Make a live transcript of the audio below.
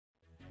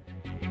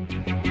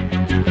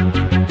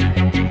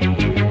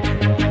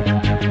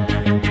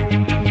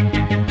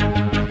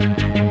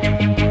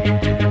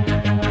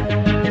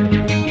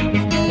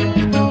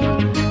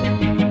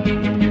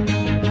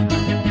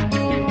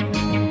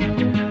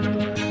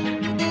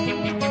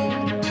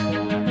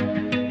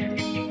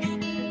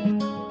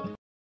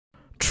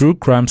True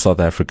Crime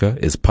South Africa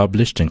is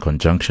published in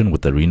conjunction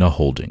with Arena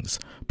Holdings,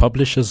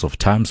 publishers of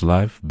Times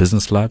Live,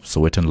 Business Live,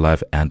 Sowetan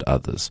Live, and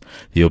others.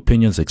 The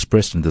opinions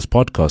expressed in this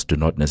podcast do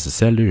not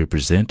necessarily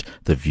represent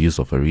the views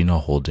of Arena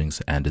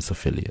Holdings and its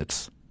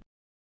affiliates.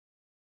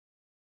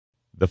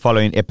 The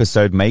following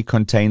episode may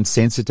contain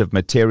sensitive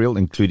material,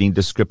 including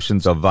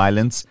descriptions of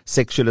violence,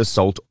 sexual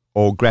assault,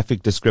 or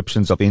graphic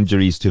descriptions of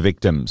injuries to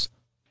victims.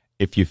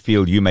 If you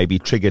feel you may be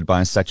triggered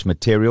by such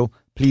material,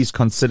 please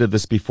consider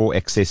this before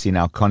accessing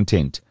our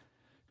content.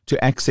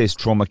 To access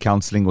trauma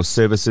counseling or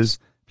services,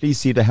 please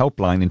see the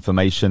helpline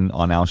information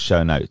on our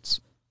show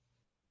notes.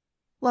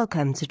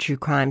 Welcome to True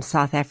Crime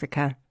South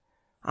Africa.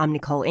 I'm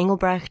Nicole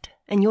Engelbrecht,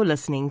 and you're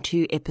listening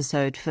to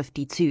episode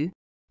 52,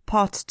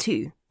 part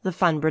 2, The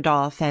Van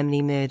Breda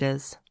Family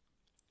Murders.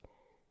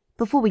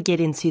 Before we get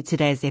into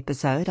today's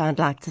episode, I'd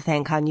like to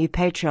thank our new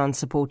Patreon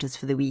supporters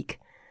for the week.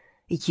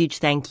 A huge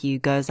thank you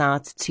goes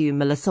out to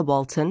Melissa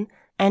Walton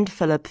and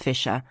Philip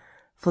Fisher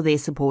for their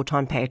support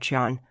on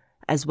Patreon,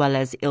 as well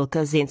as Ilka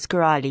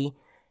Zenskarali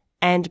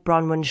and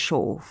Bronwyn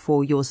Shaw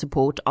for your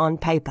support on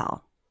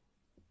PayPal.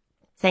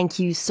 Thank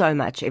you so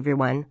much,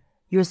 everyone.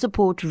 Your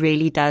support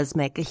really does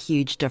make a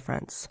huge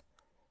difference.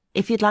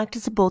 If you'd like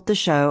to support the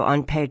show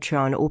on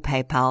Patreon or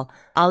PayPal,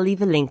 I'll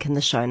leave a link in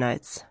the show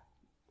notes.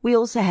 We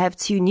also have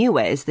 2 new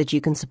ways that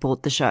you can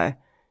support the show.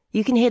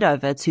 You can head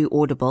over to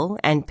Audible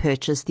and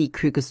purchase the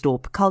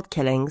Krugersdorp Cult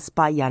Killings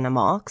by Jana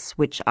Marks,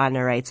 which I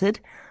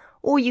narrated,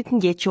 or you can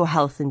get your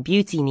health and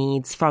beauty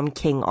needs from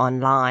King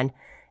Online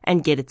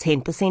and get a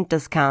 10%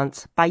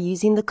 discount by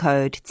using the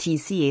code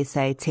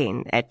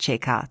TCSA10 at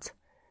checkout.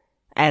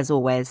 As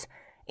always,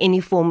 any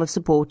form of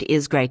support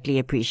is greatly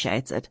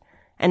appreciated,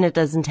 and it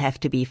doesn't have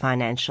to be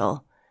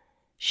financial.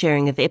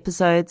 Sharing of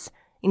episodes,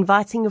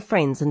 inviting your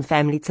friends and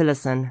family to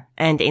listen,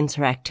 and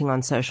interacting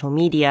on social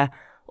media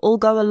all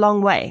go a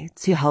long way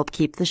to help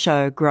keep the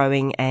show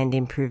growing and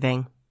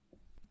improving.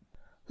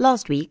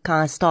 Last week,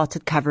 I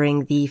started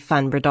covering the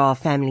Van Breda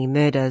family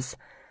murders,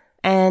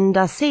 and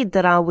I said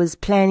that I was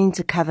planning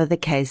to cover the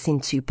case in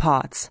 2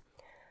 parts.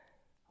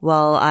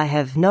 Well, I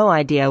have no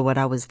idea what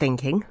I was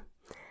thinking.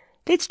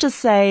 Let's just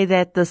say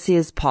that this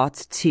is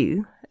part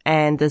 2,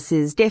 and this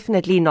is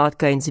definitely not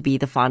going to be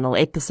the final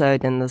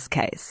episode in this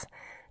case.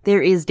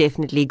 There is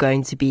definitely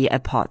going to be a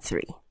part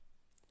 3.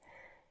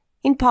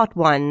 In part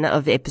 1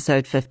 of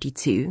episode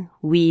 52,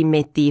 we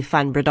met the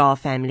Van Breda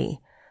family: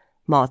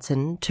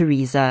 Martin,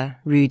 Teresa,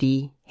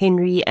 Rudy,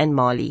 Henry, and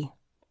Marley.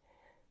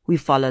 We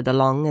followed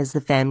along as the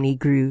family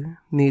grew,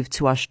 moved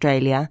to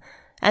Australia,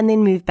 and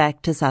then moved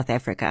back to South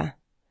Africa.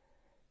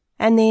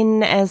 And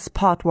then, as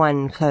part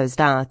 1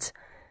 closed out,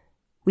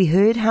 we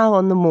heard how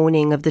on the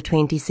morning of the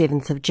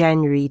 27th of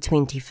January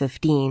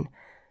 2015,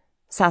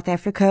 South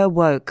Africa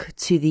awoke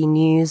to the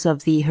news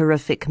of the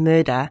horrific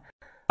murder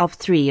of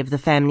 3 of the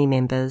family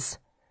members.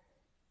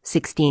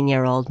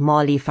 16-year-old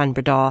Marley Van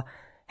Breda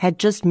had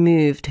just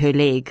moved her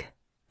leg,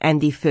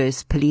 and the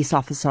first police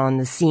officer on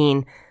the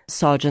scene,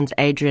 Sergeant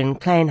Adrian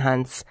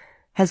Kleinhans,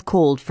 has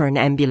called for an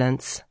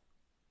ambulance.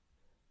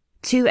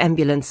 2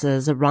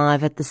 ambulances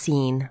arrive at the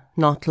scene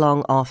not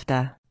long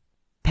after.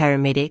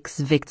 Paramedics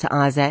Victor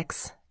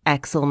Isaacs,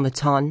 Axel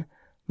Mouton,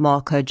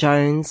 Marco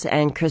Jones,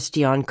 and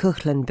Christian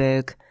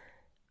Kuchlenberg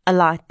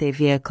alight their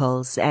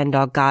vehicles and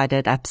are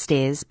guided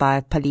upstairs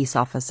by police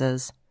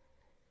officers.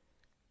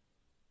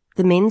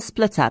 The men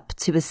split up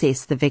to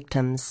assess the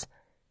victims.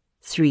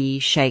 3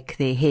 shake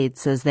their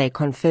heads as they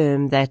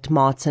confirm that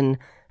Martin,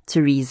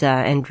 Teresa,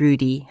 and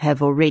Rudy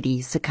have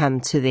already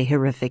succumbed to their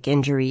horrific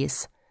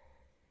injuries.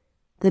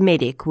 The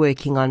medic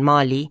working on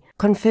Marley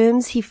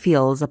confirms he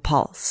feels a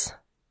pulse.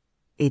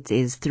 It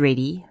is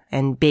thready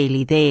and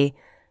barely there,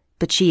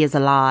 but she is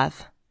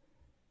alive.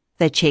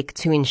 They check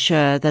to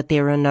ensure that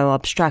there are no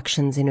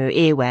obstructions in her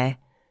airway.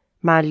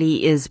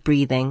 Marley is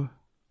breathing.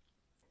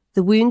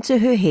 The wound to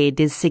her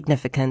head is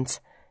significant,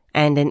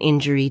 and an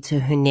injury to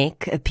her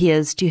neck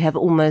appears to have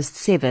almost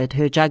severed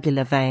her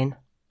jugular vein.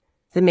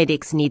 The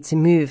medics need to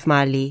move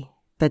Marley,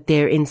 but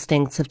their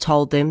instincts have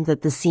told them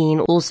that the scene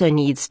also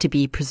needs to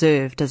be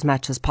preserved as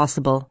much as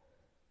possible.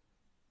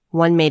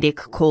 One medic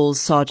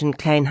calls Sergeant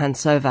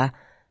Kleinhans over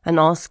and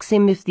asks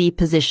him if the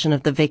position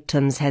of the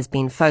victims has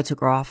been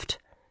photographed.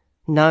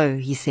 No,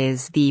 he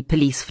says, the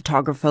police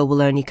photographer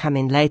will only come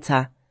in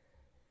later.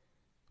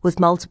 With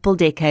multiple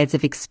decades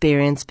of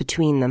experience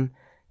between them,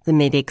 the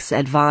medics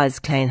advise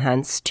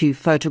Kleinhans to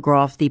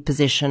photograph the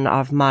position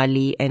of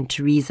Marley and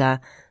Teresa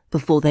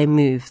before they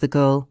move the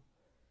girl.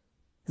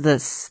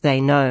 This,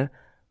 they know,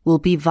 will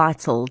be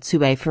vital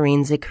to a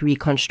forensic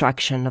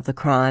reconstruction of the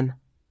crime.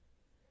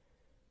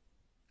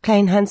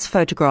 Kleinhans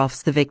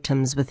photographs the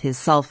victims with his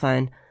cell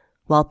phone,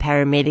 while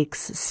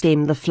paramedics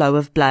stem the flow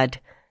of blood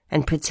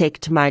and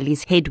protect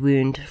Marley's head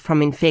wound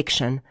from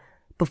infection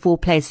before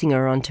placing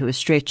her onto a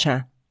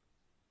stretcher.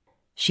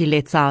 She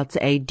lets out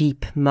a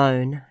deep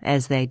moan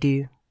as they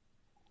do.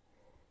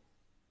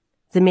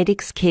 The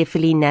medics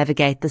carefully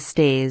navigate the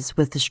stairs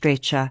with the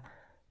stretcher.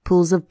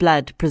 Pools of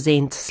blood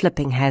present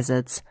slipping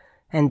hazards,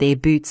 and their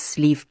boots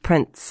leave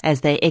prints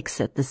as they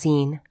exit the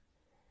scene.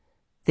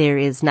 There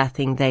is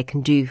nothing they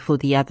can do for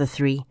the other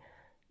 3,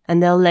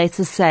 and they'll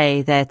later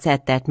say that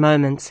at that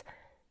moment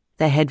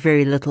they had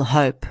very little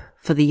hope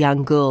for the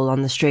young girl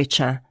on the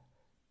stretcher.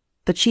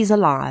 But she's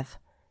alive,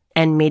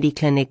 and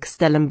Mediclinic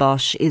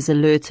Stellenbosch is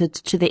alerted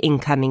to the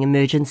incoming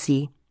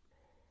emergency.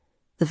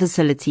 The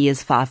facility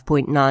is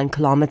 5.9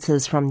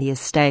 kilometers from the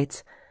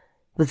estate.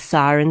 With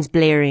sirens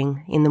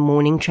blaring in the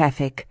morning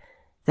traffic,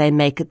 they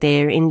make it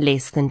there in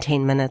less than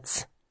 10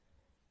 minutes.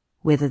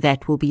 Whether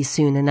that will be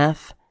soon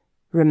enough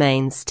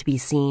remains to be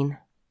seen.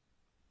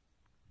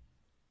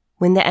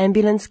 When the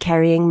ambulance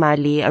carrying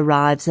Marley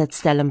arrives at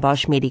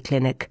Stellenbosch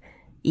Mediclinic,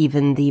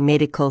 even the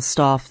medical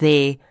staff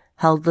there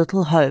held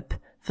little hope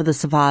for the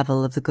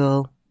survival of the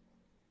girl.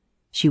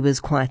 She was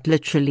quite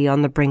literally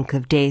on the brink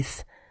of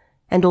death,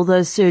 and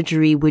although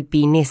surgery would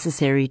be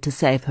necessary to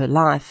save her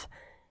life,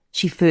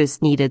 she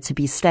first needed to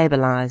be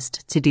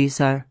stabilized to do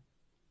so.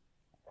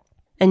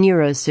 A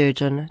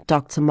neurosurgeon,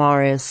 Dr.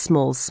 Marius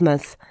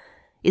Small-Smith,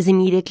 is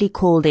immediately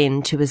called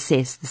in to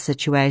assess the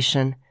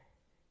situation.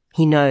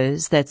 He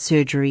knows that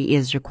surgery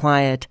is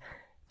required,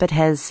 but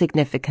has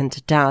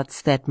significant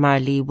doubts that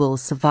Marley will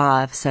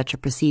survive such a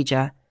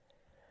procedure.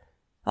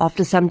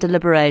 After some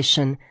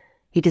deliberation,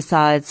 he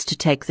decides to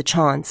take the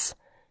chance,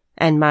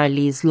 and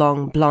Marley's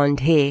long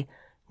blonde hair,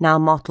 now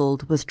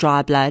mottled with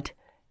dry blood,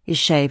 is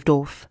shaved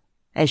off,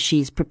 as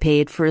she's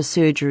prepared for a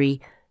surgery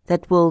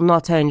that will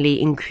not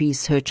only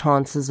increase her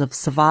chances of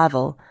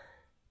survival,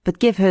 but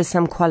give her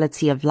some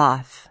quality of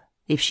life,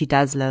 if she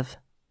does live.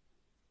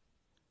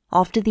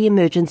 After the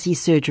emergency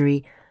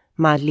surgery,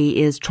 Marley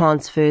is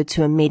transferred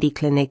to a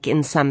Mediclinic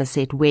in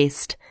Somerset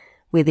West,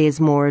 where there's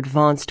more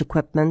advanced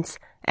equipment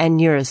and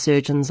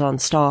neurosurgeons on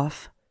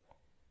staff.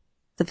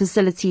 The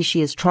facility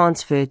she is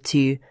transferred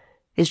to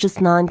is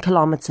just 9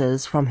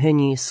 kilometers from her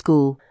new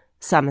school,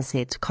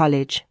 Somerset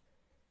College.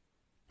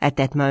 At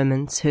that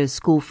moment, her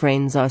school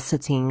friends are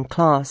sitting in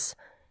class,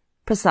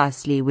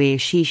 precisely where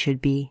she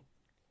should be.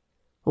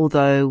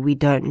 Although we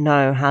don't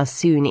know how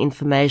soon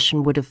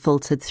information would have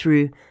filtered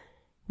through,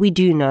 we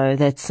do know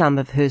that some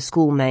of her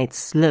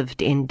schoolmates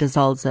lived in De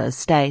Zalze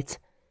estate.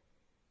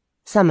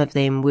 Some of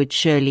them would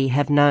surely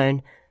have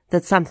known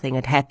that something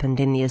had happened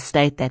in the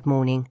estate that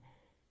morning,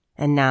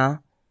 and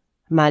now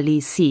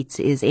Marley's seat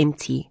is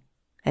empty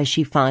as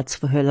she fights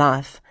for her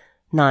life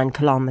 9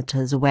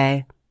 kilometers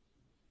away.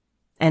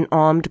 An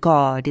armed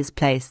guard is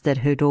placed at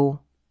her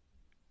door.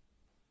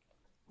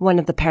 One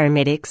of the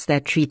paramedics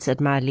that treated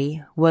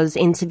Marley was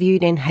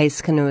interviewed in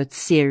Huisgenoot's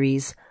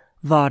series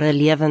Ware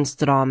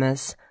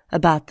Levensdramas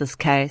about this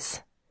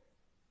case.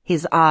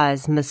 His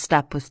eyes mist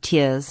up with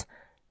tears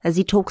as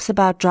he talks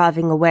about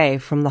driving away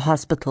from the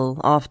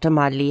hospital after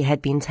Marley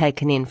had been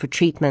taken in for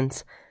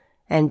treatment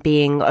and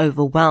being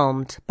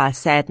overwhelmed by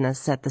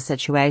sadness at the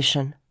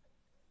situation.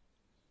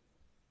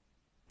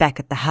 Back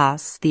at the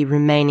house, the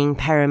remaining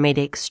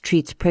paramedics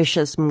treat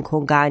Precious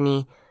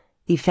Mkongani,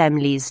 the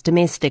family's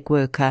domestic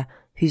worker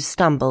who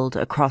stumbled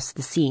across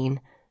the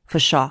scene, for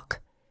shock,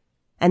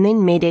 and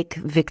then medic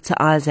Victor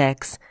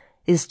Isaacs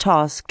is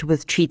tasked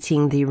with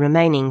treating the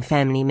remaining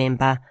family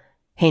member,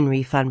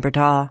 Henry van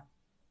Breda.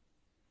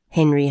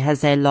 Henry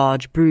has a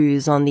large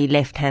bruise on the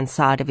left-hand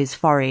side of his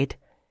forehead.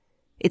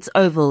 It's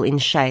oval in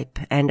shape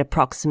and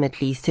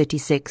approximately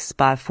 36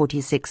 by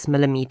 46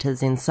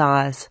 millimeters in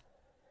size.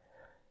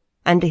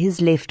 Under his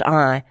left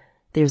eye,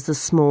 there's a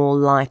small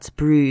light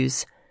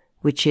bruise,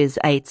 which is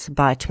 8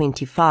 by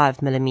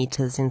 25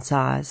 millimeters in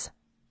size.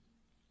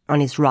 On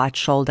his right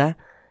shoulder,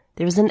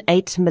 there is an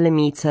 8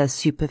 millimeter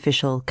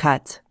superficial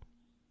cut.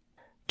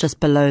 Just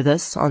below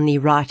this, on the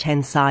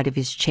right-hand side of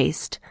his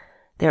chest,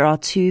 there are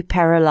 2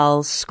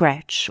 parallel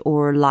scratch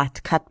or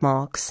light cut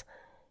marks,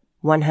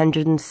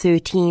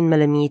 113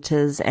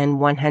 millimeters and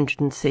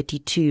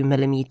 132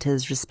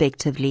 millimeters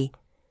respectively.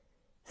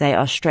 They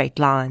are straight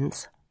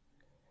lines.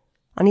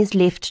 On his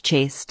left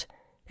chest,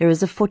 there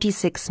is a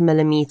 46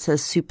 millimeter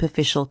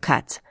superficial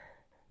cut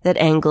that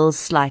angles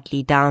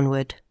slightly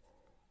downward.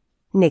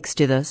 Next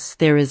to this,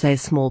 there is a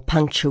small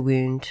puncture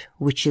wound,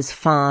 which is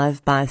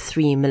 5 by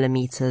 3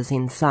 millimeters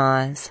in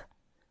size.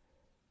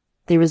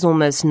 There is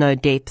almost no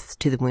depth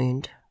to the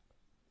wound.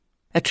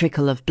 A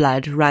trickle of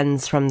blood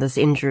runs from this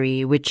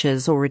injury, which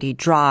is already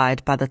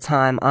dried by the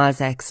time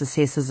Isaacs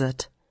assesses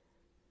it.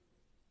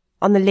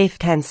 On the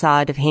left-hand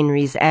side of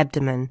Henry's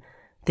abdomen,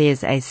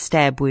 there's a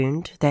stab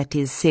wound that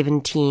is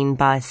 17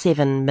 by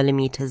 7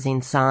 millimeters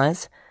in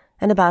size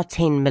and about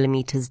 10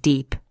 millimeters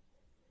deep.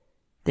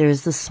 There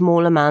is the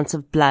small amount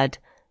of blood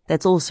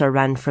that's also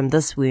run from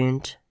this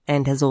wound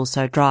and has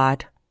also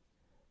dried.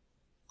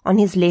 On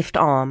his left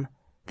arm,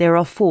 there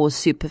are 4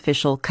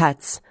 superficial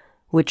cuts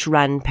which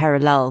run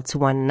parallel to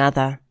one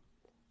another.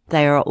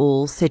 They are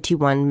all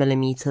 31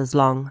 millimeters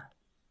long.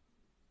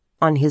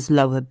 On his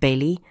lower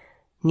belly,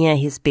 near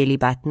his belly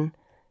button,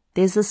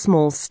 there's a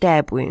small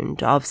stab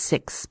wound of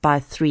 6 by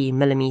 3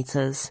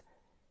 millimeters.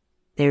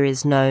 There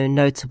is no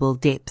notable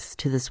depth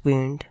to this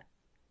wound.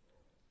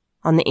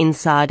 On the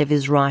inside of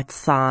his right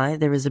thigh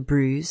there is a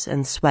bruise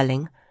and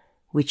swelling,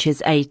 which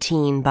is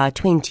 18 by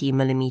 20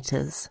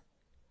 millimeters.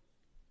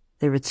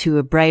 There are 2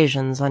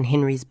 abrasions on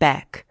Henry's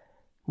back,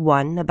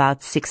 one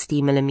about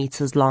 60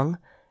 millimeters long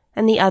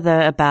and the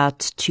other about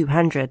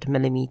 200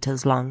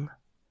 millimeters long.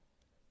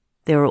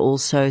 There are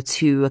also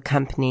 2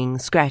 accompanying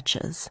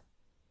scratches.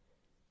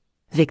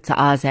 Victor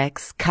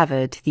Isaacs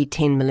covered the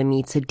 10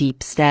 millimeter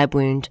deep stab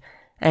wound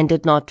and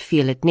did not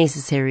feel it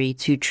necessary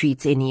to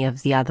treat any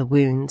of the other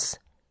wounds.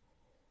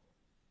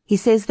 He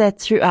says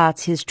that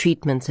throughout his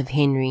treatment of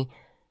Henry,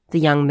 the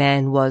young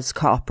man was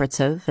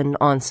cooperative and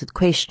answered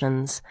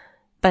questions,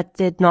 but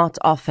did not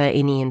offer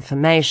any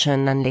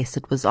information unless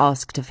it was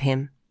asked of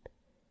him.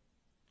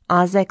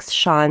 Isaacs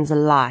shines a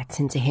light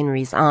into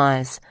Henry's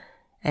eyes,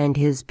 and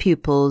his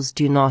pupils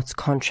do not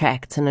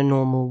contract in a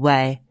normal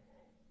way.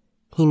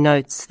 He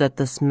notes that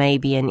this may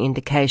be an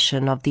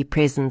indication of the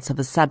presence of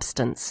a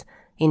substance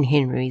in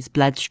Henry's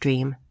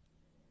bloodstream.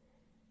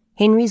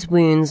 Henry's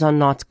wounds are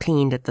not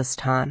cleaned at this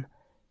time.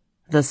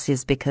 This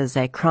is because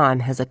a crime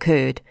has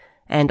occurred,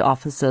 and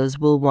officers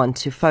will want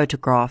to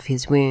photograph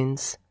his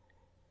wounds.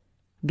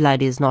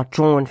 Blood is not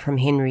drawn from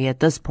Henry at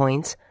this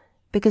point,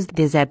 because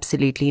there's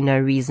absolutely no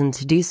reason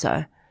to do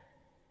so.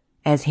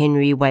 As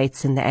Henry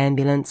waits in the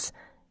ambulance,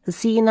 the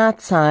scene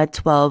outside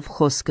 12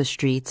 Goske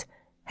Street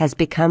has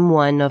become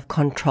one of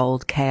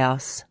controlled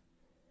chaos.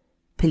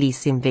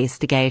 Police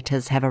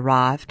investigators have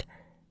arrived,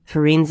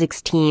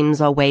 forensics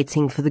teams are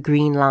waiting for the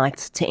green light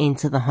to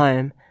enter the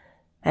home,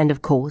 and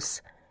of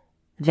course,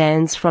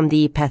 vans from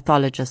the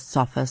pathologist's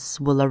office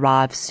will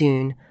arrive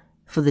soon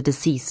for the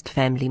deceased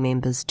family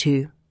members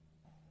too.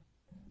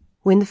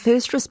 When the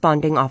first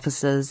responding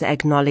officers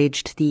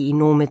acknowledged the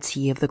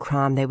enormity of the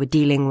crime they were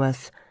dealing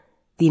with,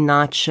 the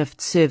night shift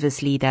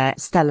service leader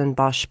at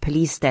Stellenbosch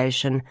police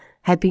station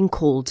had been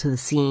called to the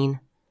scene.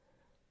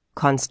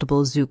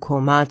 Constable Zuko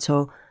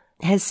Mato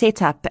has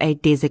set up a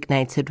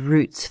designated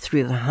route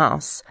through the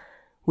house,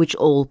 which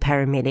all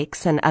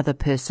paramedics and other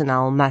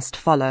personnel must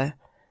follow.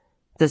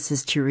 This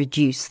is to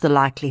reduce the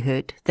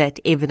likelihood that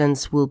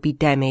evidence will be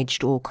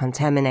damaged or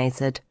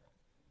contaminated.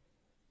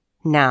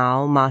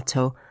 Now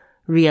Mato,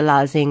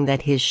 realizing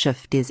that his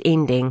shift is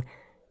ending,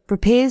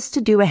 prepares to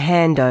do a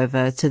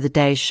handover to the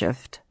day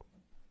shift.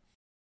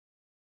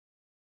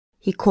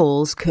 He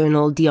calls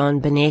Colonel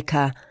Dion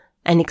Beneka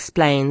and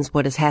explains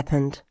what has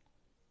happened.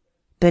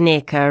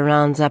 Beneka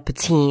rounds up a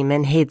team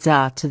and heads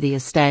out to the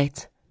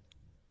estate.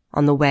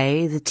 On the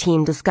way, the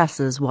team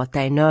discusses what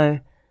they know.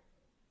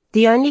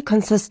 The only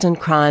consistent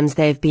crimes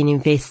they've been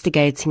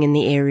investigating in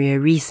the area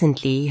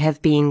recently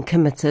have been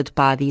committed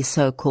by the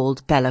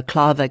so-called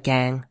Balaclava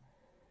gang.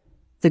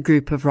 The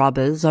group of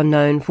robbers are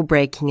known for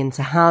breaking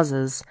into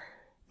houses,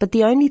 but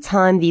the only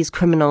time these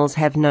criminals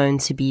have known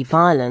to be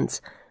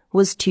violent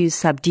was to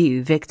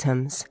subdue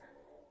victims.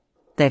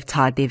 They've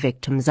tied their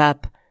victims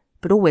up,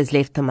 but always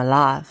left them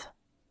alive.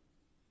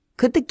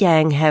 Could the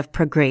gang have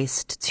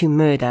progressed to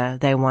murder,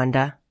 they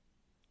wonder?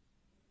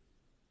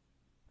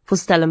 For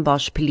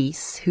Stellenbosch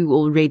police, who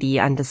already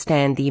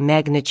understand the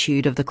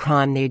magnitude of the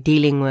crime they're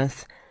dealing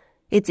with,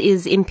 it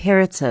is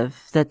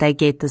imperative that they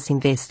get this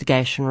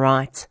investigation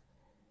right.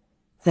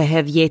 They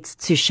have yet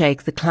to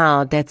shake the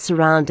cloud that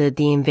surrounded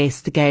the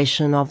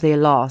investigation of their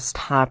last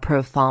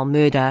high-profile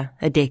murder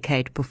a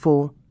decade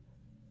before.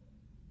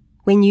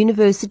 When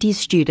university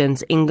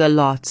student Inga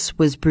Lotz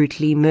was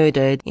brutally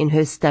murdered in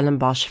her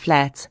Stellenbosch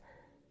flat,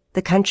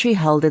 the country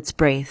held its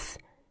breath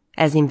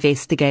as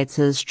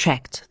investigators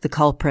tracked the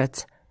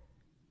culprit.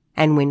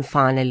 And when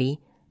finally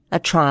a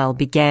trial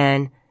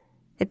began,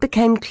 it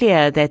became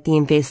clear that the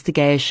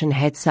investigation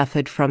had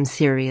suffered from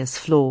serious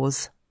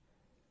flaws.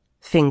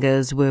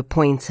 Fingers were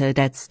pointed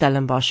at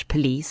Stellenbosch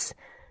police,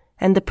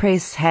 and the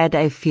press had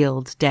a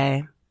field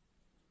day.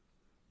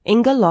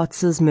 Inga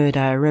Lotz's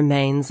murder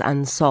remains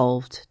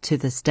unsolved to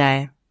this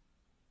day.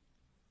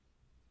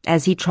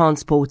 As he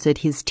transported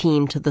his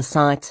team to the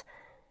site,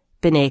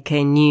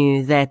 Beneka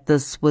knew that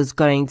this was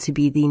going to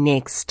be the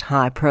next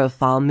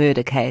high-profile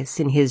murder case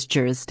in his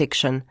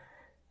jurisdiction,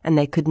 and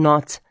they could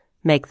not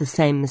make the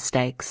same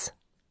mistakes.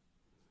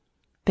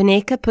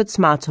 Beneka puts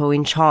Mato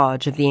in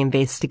charge of the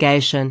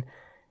investigation,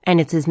 and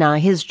it is now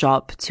his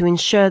job to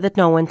ensure that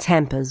no one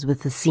tampers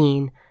with the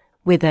scene,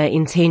 whether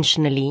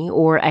intentionally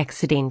or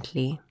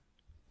accidentally.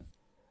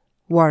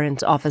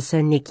 Warrant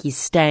Officer Nicky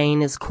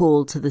Stain is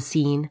called to the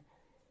scene.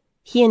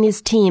 He and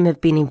his team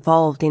have been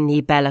involved in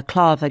the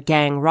Balaclava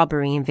gang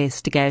robbery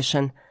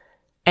investigation,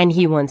 and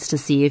he wants to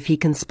see if he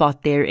can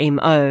spot their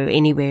MO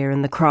anywhere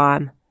in the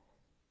crime.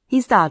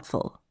 He's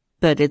doubtful,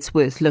 but it's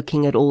worth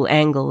looking at all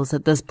angles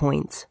at this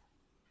point.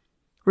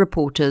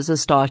 Reporters are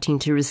starting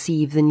to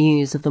receive the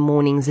news of the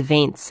morning's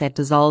events at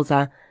De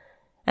Zalze,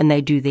 and they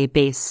do their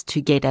best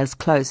to get as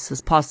close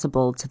as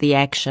possible to the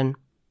action.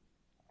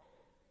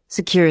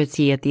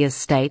 Security at the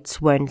estate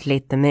won't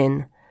let them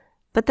in,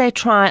 but they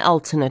try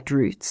alternate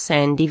routes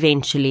and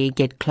eventually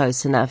get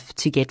close enough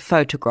to get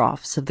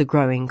photographs of the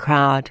growing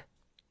crowd.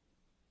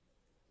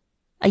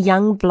 A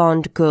young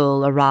blonde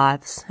girl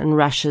arrives and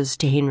rushes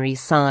to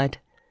Henry's side.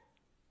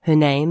 Her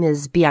name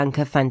is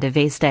Bianca van der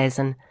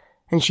Westhuizen,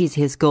 and she's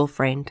his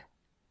girlfriend.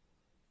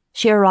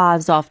 She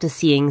arrives after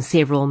seeing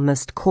several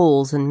missed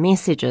calls and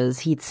messages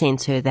he'd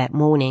sent her that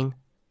morning.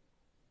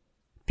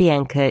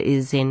 Bianca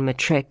is in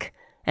matric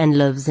and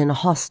lives in a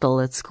hostel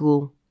at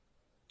school.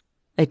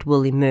 It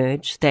will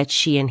emerge that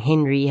she and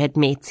Henry had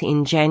met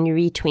in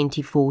January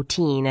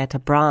 2014 at a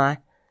braai.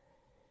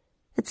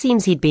 It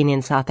seems he'd been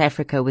in South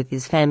Africa with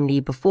his family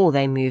before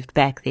they moved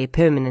back there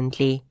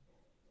permanently.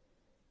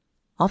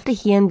 After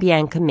he and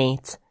Bianca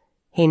met,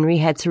 Henry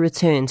had to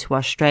return to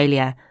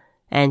Australia,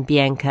 and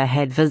Bianca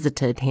had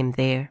visited him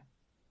there.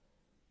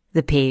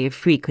 The pair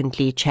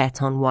frequently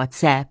chat on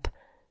WhatsApp,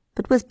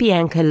 but with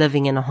Bianca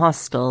living in a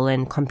hostel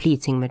and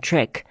completing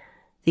matric,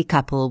 the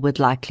couple would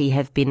likely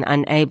have been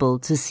unable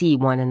to see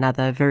one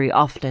another very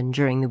often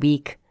during the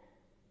week.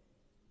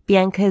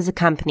 Bianca is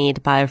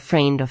accompanied by a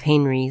friend of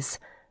Henry's,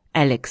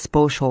 Alex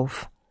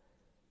Boshoff.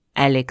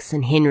 Alex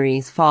and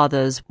Henry's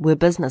fathers were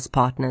business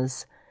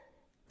partners.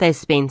 They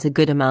spent a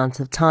good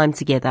amount of time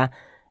together,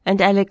 and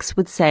Alex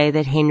would say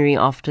that Henry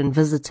often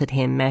visited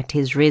him at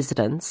his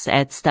residence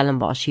at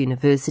Stellenbosch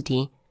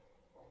University.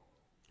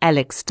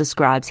 Alex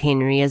describes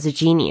Henry as a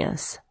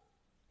genius,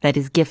 that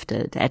is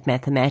gifted at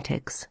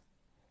mathematics.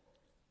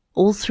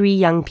 All three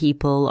young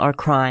people are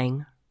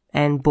crying,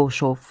 and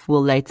Boshoff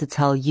will later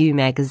tell You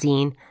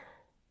magazine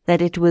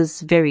that it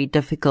was very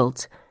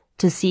difficult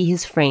to see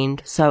his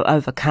friend so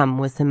overcome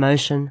with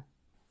emotion.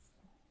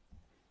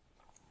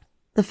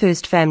 The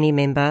first family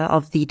member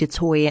of the Du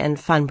Toit and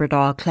Van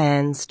Breda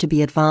clans to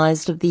be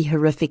advised of the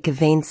horrific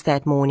events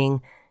that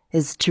morning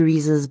is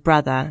Teresa's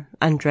brother,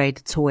 Andre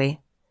Du Toit.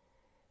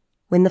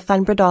 When the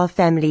Van Breda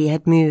family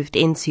had moved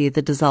into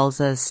the De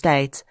Zalze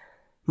estate,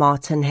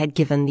 Martin had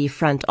given the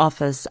front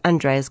office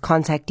Andre's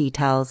contact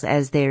details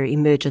as their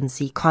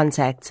emergency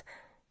contact,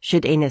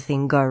 should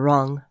anything go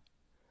wrong.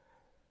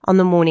 On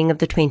the morning of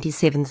the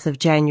 27th of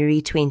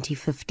January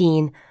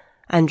 2015,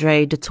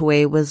 Andre Du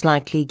Toit was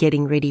likely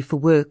getting ready for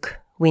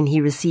work when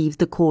he received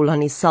the call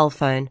on his cell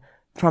phone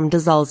from De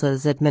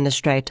Zalze's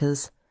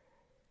administrators.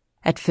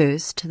 At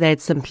first, they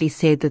had simply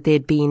said that there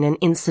had been an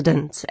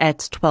incident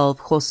at 12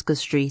 Goske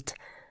Street,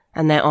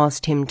 and they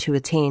asked him to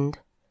attend.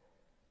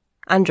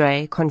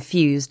 Andre,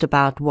 confused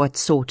about what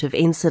sort of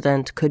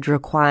incident could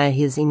require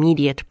his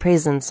immediate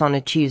presence on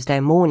a Tuesday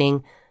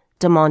morning,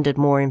 demanded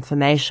more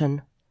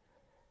information.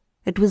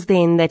 It was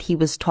then that he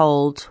was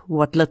told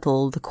what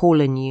little the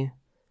caller knew.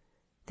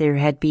 There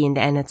had been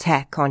an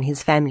attack on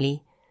his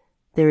family.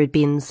 There had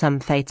been some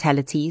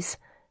fatalities,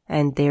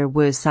 and there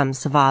were some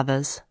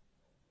survivors.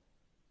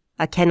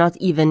 I cannot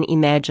even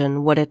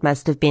imagine what it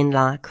must have been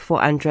like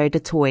for Andre Du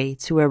Toit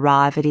to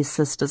arrive at his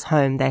sister's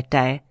home that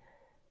day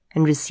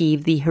and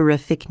receive the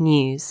horrific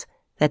news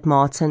that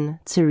Martin,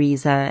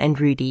 Teresa, and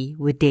Rudy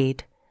were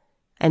dead,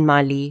 and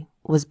Miley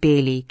was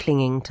barely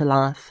clinging to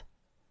life.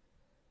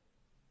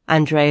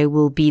 Andre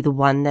will be the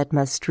one that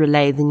must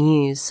relay the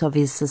news of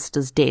his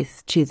sister's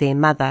death to their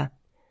mother.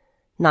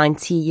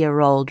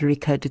 90-year-old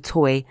Rika Du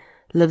Toit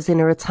lives in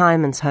a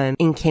retirement home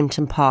in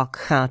Kempton Park,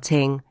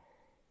 Gauteng.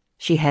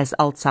 She has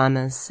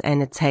Alzheimer's,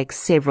 and it takes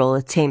several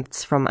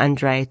attempts from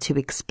Andre to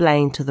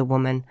explain to the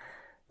woman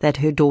that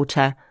her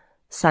daughter,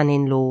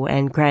 son-in-law,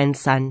 and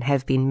grandson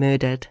have been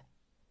murdered.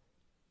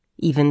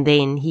 Even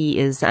then, he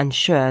is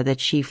unsure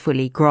that she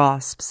fully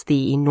grasps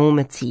the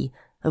enormity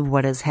of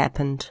what has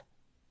happened.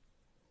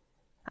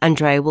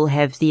 Andre will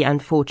have the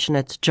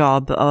unfortunate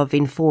job of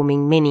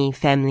informing many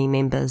family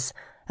members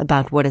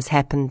about what has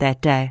happened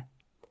that day.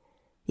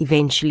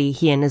 Eventually,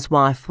 he and his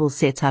wife will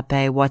set up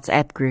a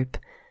WhatsApp group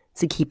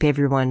to keep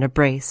everyone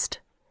abreast.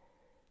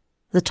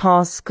 The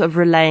task of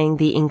relaying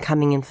the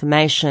incoming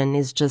information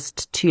is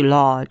just too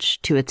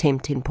large to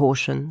attempt in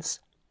portions.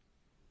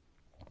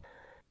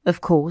 Of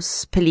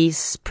course,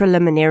 police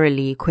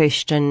preliminarily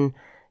question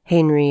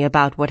Henry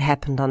about what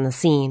happened on the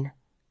scene.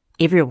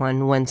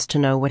 Everyone wants to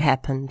know what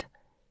happened.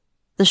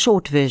 The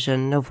short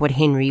version of what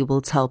Henry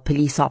will tell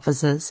police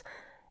officers,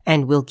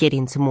 and we'll get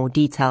into more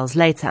details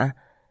later,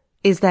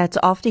 is that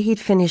after he'd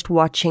finished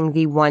watching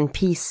the One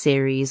Piece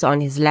series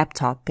on his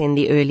laptop in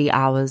the early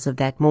hours of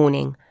that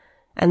morning,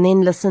 and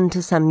then listened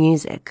to some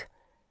music,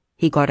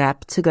 he got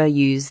up to go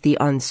use the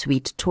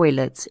ensuite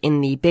toilet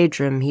in the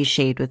bedroom he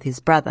shared with his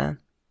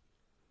brother.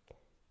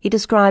 He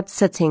described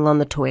sitting on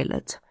the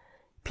toilet,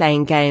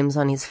 playing games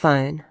on his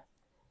phone.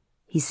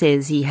 He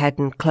says he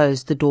hadn't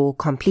closed the door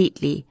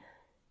completely,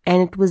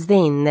 and it was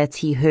then that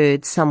he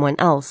heard someone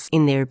else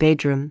in their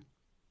bedroom.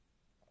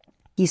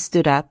 He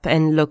stood up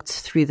and looked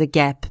through the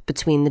gap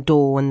between the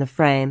door and the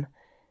frame,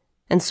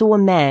 and saw a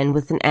man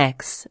with an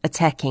axe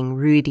attacking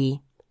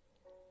Rudy.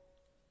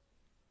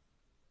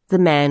 The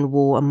man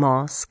wore a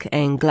mask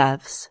and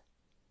gloves.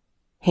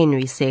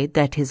 Henry said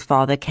that his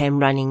father came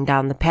running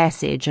down the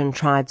passage and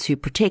tried to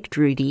protect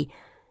Rudy,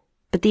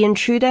 but the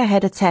intruder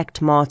had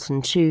attacked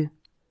Martin too.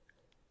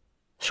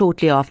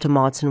 Shortly after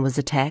Martin was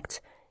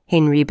attacked,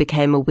 Henry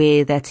became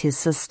aware that his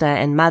sister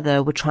and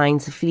mother were trying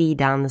to flee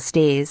down the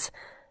stairs,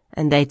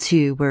 and they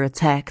too were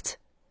attacked.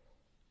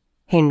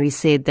 Henry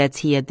said that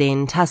he had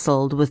then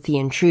tussled with the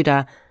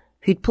intruder,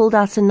 who'd pulled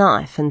out a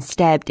knife and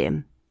stabbed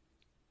him.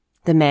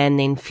 The man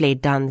then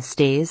fled down the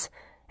stairs,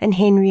 and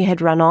Henry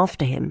had run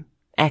after him,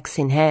 axe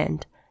in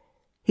hand.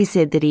 He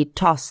said that he'd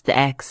tossed the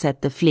axe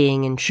at the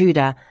fleeing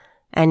intruder,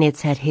 and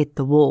it had hit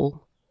the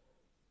wall.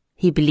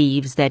 He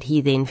believes that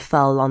he then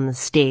fell on the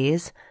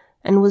stairs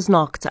and was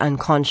knocked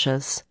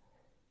unconscious.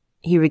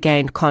 He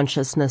regained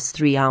consciousness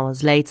 3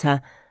 hours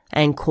later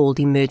and called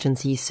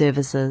emergency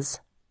services.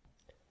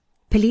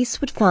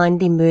 Police would find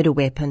the murder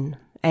weapon,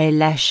 a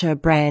Lasher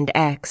brand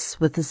axe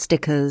with the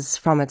stickers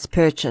from its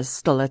purchase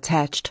still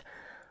attached,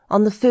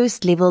 on the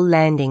first level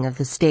landing of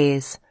the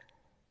stairs.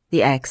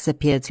 The axe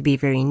appeared to be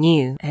very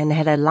new and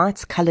had a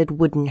light-coloured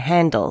wooden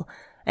handle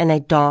and a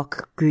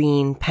dark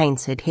green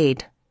painted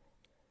head.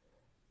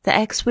 The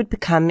axe would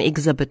become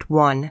Exhibit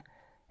 1,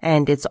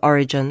 and its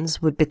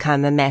origins would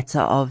become a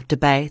matter of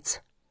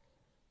debate.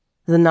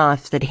 The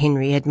knife that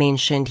Henry had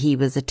mentioned he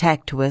was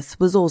attacked with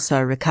was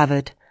also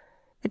recovered.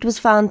 It was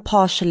found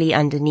partially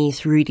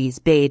underneath Rudy's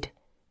bed.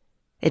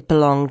 It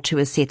belonged to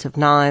a set of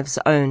knives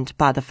owned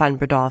by the Van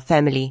Breda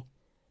family.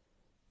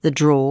 The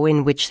drawer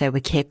in which they were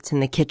kept in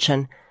the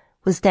kitchen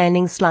was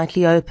standing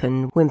slightly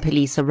open when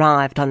police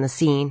arrived on the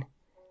scene.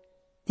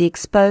 The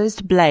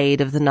exposed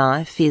blade of the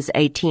knife is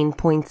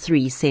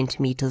 18.3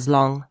 centimeters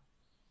long.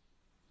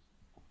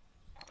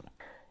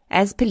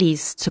 As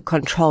police took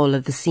control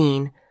of the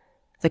scene,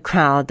 the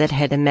crowd that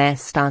had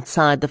amassed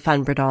outside the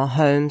Van Breda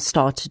home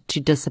started to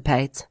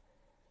dissipate.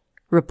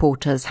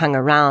 Reporters hung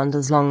around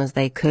as long as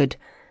they could,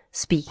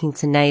 speaking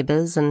to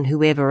neighbors and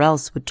whoever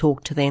else would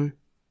talk to them.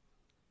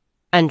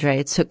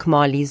 Andre took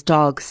Marley's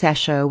dog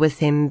Sasha with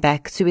him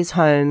back to his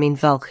home in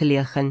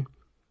Velgelegen.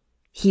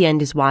 He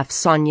and his wife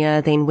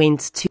Sonia then went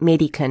to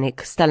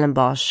Mediclinic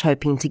Stellenbosch,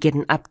 hoping to get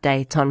an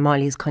update on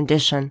Marley's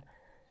condition.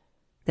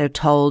 They're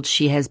told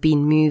she has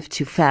been moved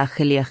to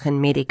Vergelegen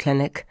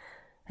Mediclinic,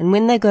 and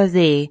when they go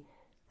there,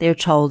 they're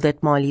told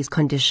that Marley's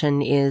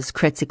condition is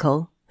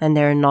critical and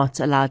they're not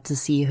allowed to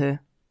see her.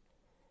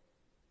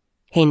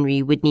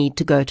 Henry would need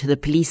to go to the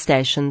police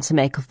station to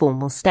make a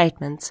formal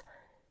statement.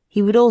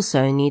 He would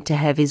also need to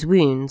have his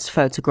wounds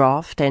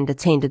photographed and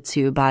attended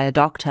to by a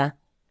doctor.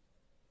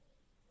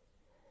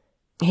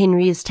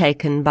 Henry is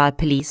taken by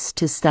police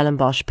to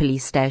Stellenbosch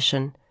police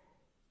station.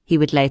 He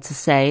would later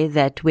say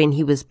that when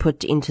he was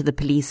put into the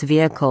police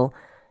vehicle,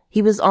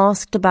 he was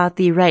asked about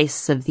the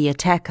race of the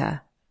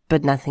attacker,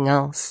 but nothing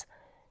else.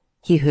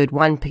 He heard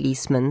one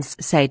policeman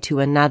say to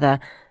another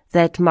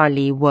that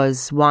Marley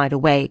was wide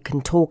awake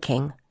and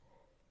talking.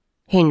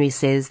 Henry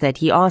says that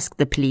he asked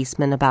the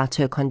policeman about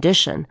her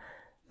condition,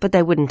 but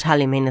they wouldn't tell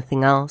him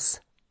anything else.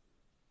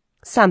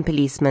 Some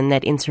policemen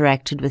that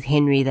interacted with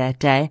Henry that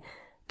day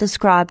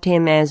described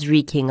him as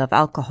reeking of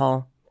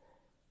alcohol.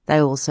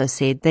 They also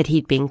said that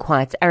he'd been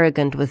quite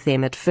arrogant with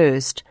them at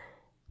first,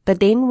 but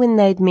then when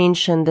they'd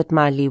mentioned that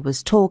Marley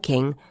was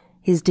talking,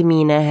 his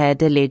demeanor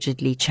had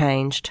allegedly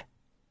changed.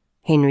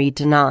 Henry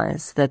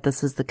denies that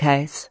this is the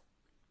case.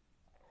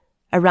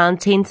 Around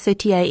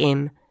 10:30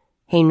 a.m.,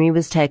 Henry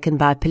was taken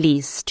by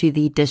police to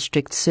the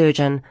district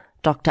surgeon,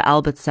 Dr.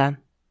 Albertser.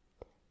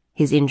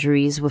 His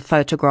injuries were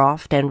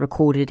photographed and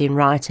recorded in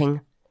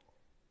writing.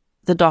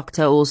 The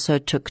doctor also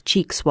took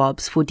cheek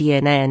swabs for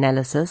DNA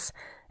analysis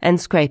and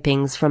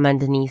scrapings from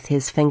underneath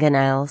his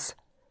fingernails.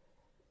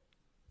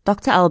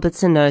 Dr.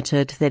 Albertser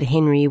noted that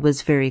Henry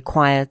was very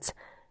quiet,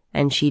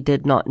 and she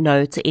did not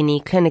note any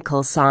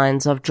clinical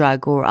signs of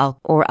drug or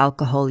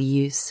alcohol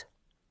use.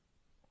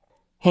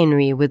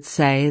 Henry would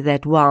say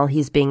that while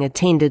he's being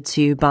attended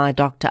to by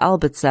Dr.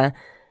 Albertser,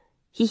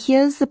 he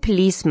hears the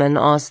policeman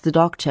ask the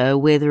doctor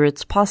whether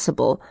it's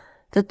possible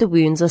that the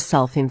wounds are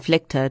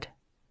self-inflicted.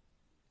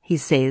 He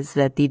says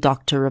that the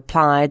doctor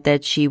replied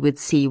that she would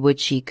see what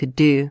she could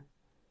do.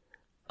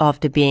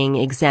 After being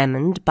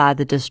examined by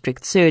the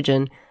district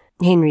surgeon,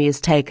 Henry is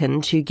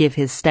taken to give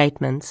his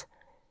statement.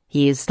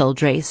 He is still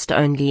dressed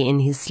only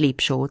in his sleep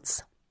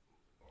shorts.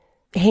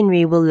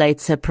 Henry will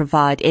later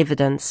provide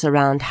evidence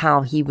around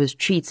how he was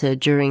treated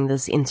during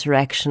this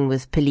interaction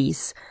with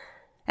police,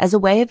 as a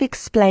way of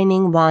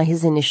explaining why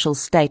his initial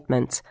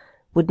statement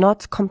would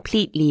not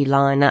completely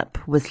line up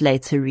with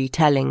later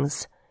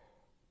retellings.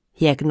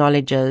 He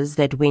acknowledges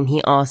that when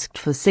he asked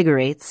for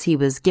cigarettes, he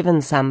was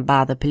given some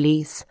by the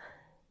police,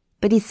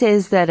 but he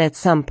says that at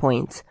some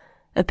point,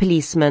 a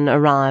policeman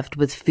arrived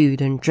with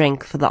food and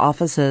drink for the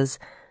officers,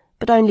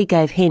 but only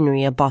gave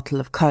Henry a bottle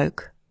of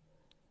Coke.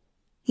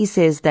 He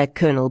says that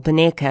Colonel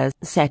Beneka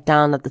sat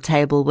down at the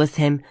table with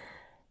him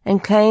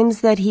and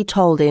claims that he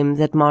told him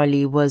that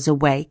Marley was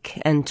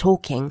awake and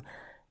talking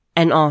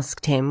and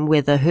asked him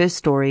whether her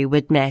story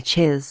would match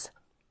his.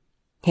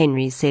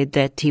 Henry said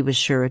that he was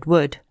sure it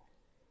would.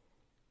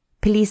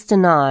 Police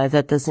deny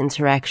that this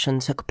interaction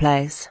took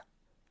place.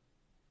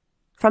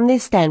 From their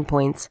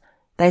standpoint,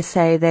 they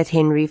say that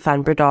Henry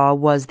Van Breda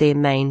was their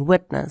main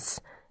witness,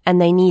 and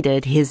they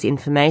needed his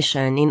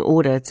information in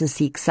order to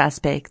seek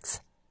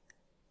suspects.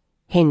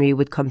 Henry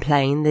would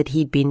complain that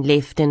he'd been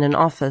left in an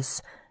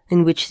office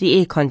in which the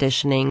air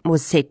conditioning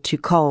was set to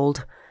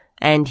cold,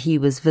 and he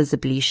was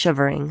visibly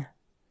shivering.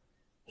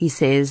 He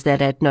says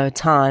that at no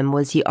time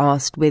was he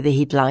asked whether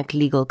he'd like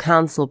legal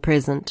counsel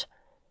present.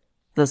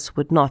 This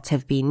would not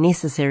have been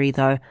necessary,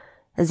 though,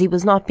 as he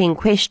was not being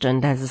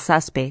questioned as a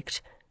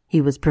suspect.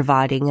 He was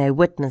providing a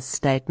witness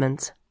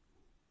statement.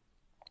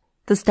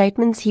 The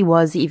statement he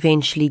was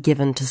eventually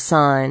given to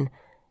sign,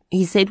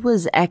 he said,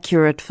 was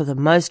accurate for the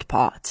most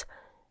part,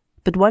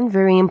 but one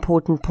very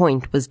important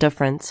point was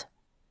different.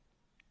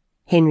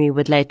 Henry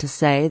would later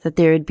say that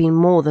there had been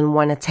more than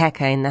one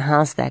attacker in the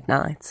house that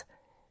night.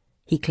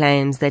 He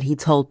claims that he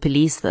told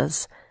police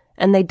this,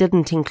 and they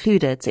didn't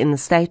include it in the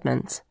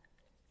statement.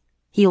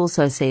 He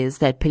also says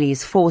that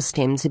police forced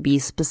him to be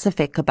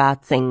specific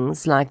about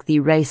things like the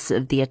race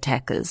of the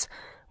attackers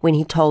when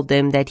he told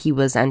them that he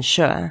was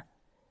unsure.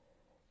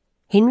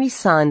 Henry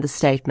signed the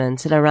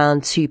statement at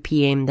around 2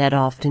 p.m. that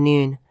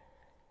afternoon.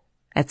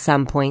 At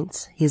some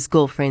point, his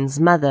girlfriend's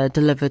mother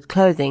delivered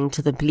clothing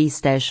to the police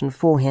station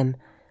for him.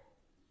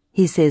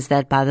 He says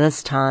that by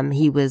this time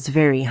he was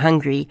very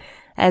hungry,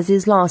 as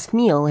his last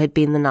meal had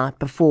been the night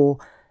before,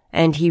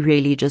 and he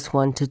really just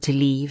wanted to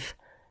leave.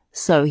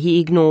 So he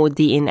ignored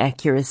the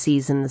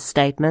inaccuracies in the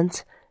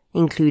statement,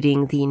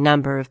 including the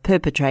number of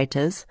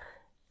perpetrators,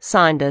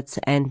 signed it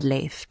and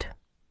left.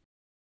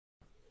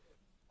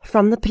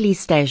 From the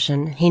police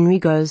station, Henry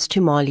goes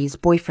to Marley's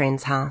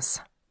boyfriend's house.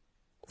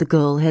 The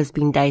girl has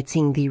been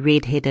dating the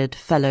red-headed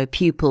fellow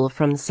pupil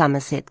from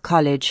Somerset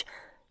College,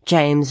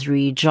 James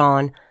Reed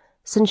John,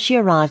 since she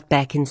arrived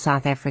back in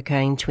South Africa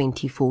in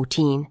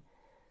 2014.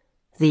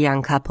 The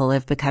young couple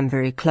have become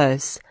very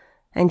close,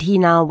 and he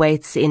now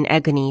waits in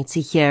agony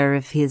to hear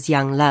if his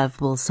young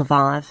love will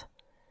survive.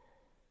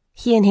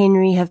 He and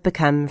Henry have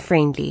become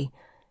friendly,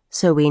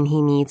 so when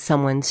he needs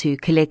someone to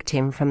collect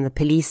him from the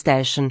police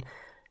station,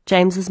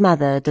 James's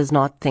mother does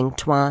not think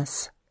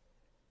twice.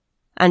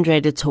 Andre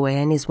du Toit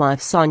and his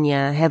wife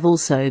Sonia have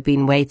also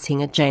been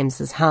waiting at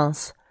James's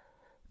house.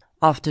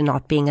 After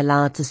not being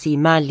allowed to see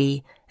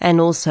Marley, and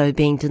also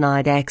being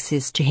denied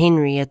access to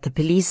Henry at the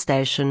police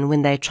station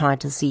when they tried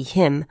to see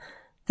him,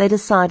 they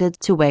decided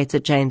to wait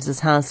at James's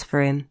house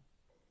for him.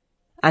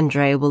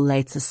 Andre will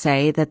later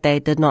say that they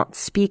did not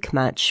speak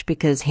much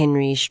because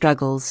Henry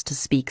struggles to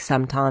speak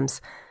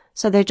sometimes,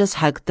 so they just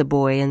hugged the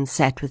boy and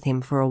sat with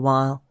him for a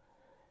while.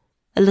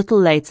 A little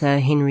later,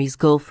 Henry's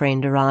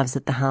girlfriend arrives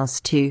at the house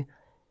too.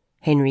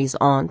 Henry's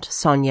aunt,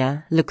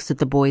 Sonia, looks at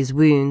the boy's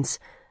wounds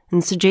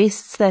and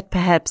suggests that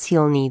perhaps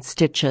he'll need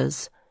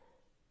stitches.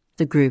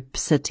 The group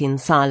sit in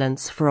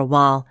silence for a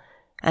while,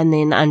 and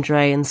then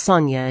Andre and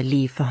Sonia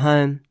leave for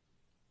home.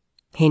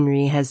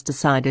 Henry has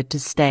decided to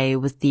stay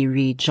with the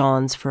Reed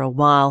Johns for a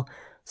while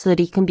so that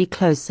he can be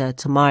closer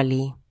to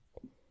Marley.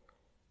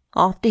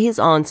 After his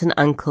aunt and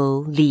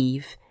uncle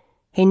leave,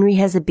 Henry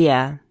has a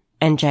beer,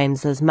 and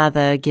James's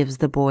mother gives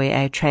the boy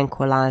a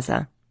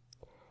tranquilizer.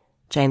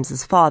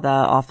 James's father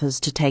offers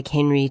to take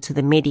Henry to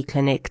the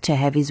Mediclinic to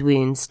have his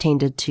wounds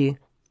tended to.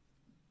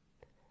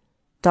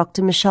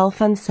 Dr. Michelle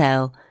van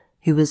Zyl,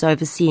 who was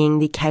overseeing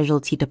the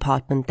casualty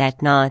department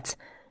that night,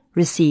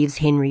 receives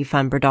Henry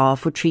van Breda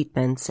for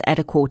treatment at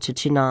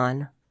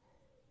 8:45.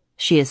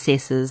 She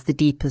assesses the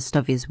deepest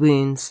of his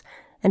wounds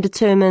and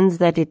determines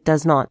that it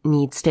does not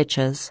need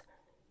stitches.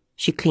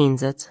 She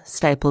cleans it,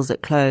 staples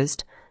it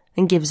closed,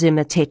 and gives him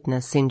a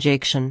tetanus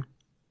injection.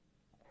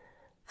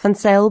 Van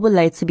Zyl will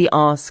later be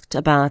asked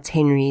about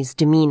Henry's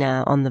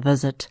demeanor on the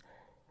visit.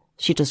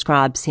 She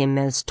describes him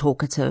as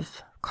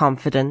talkative,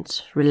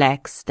 confident,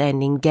 relaxed,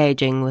 and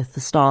engaging with the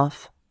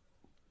staff.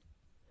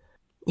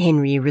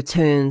 Henry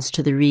returns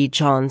to the Reed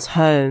Johns'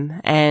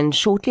 home, and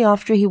shortly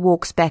after he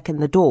walks back in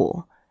the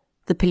door,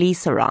 the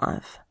police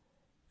arrive.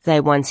 They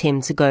want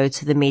him to go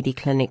to the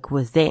Mediclinic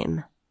with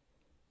them.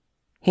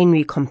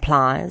 Henry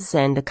complies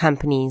and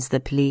accompanies the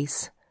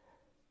police.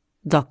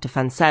 Dr.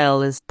 van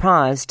Zyl is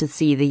surprised to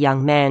see the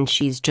young man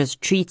she's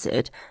just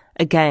treated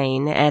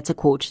again at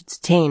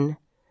 9:45.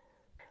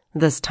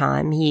 This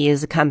time he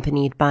is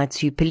accompanied by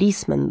 2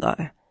 policemen,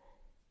 though,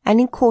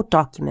 and in court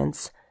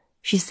documents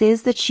she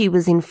says that she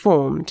was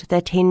informed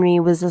that Henry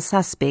was a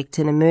suspect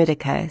in a murder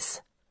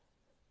case.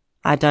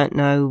 I don't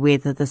know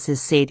whether this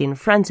is said in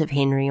front of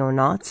Henry or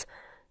not,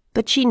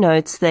 but she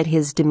notes that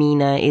his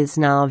demeanor is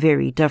now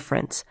very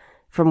different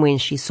from when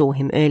she saw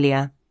him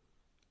earlier.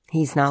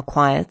 He's now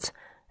quiet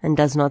and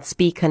does not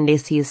speak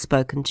unless he is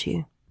spoken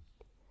to.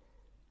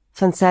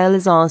 Van Zyl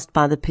is asked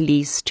by the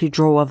police to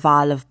draw a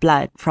vial of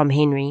blood from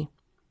Henry.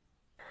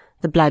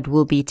 The blood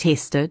will be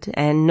tested,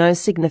 and no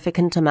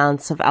significant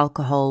amounts of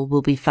alcohol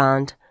will be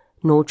found,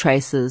 nor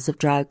traces of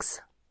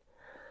drugs.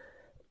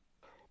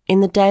 In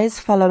the days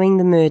following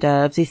the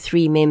murder of the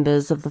 3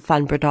 members of the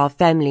Van Breda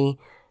family,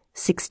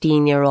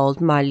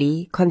 16-year-old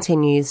Marley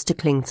continues to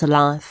cling to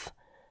life.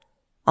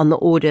 On the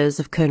orders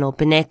of Colonel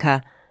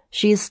Beneka,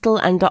 she is still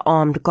under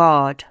armed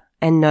guard,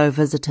 and no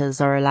visitors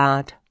are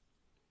allowed.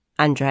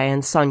 Andre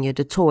and Sonia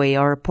du Toit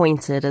are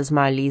appointed as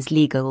Marley's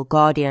legal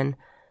guardian,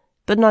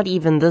 but not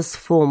even this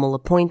formal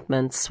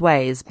appointment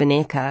sways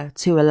Beneka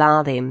to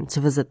allow them to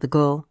visit the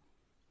girl.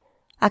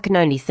 I can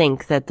only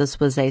think that this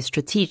was a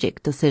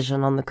strategic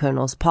decision on the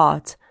Colonel's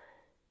part.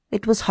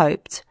 It was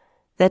hoped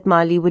that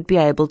Marley would be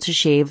able to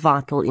share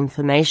vital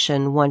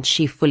information once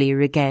she fully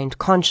regained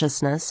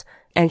consciousness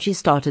and she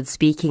started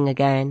speaking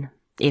again,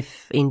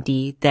 if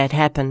indeed that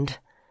happened,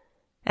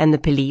 and the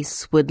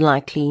police would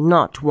likely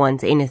not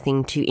want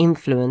anything to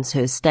influence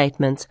her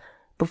statement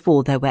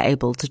before they were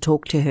able to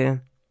talk to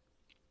her.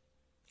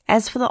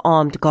 As for the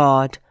armed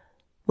guard,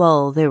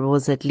 well, there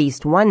was at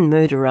least one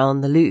murderer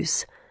on the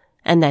loose,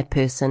 and that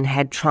person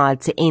had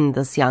tried to end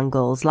this young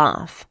girl's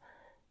life.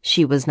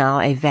 She was now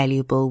a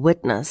valuable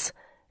witness,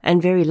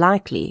 and very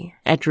likely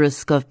at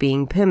risk of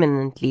being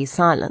permanently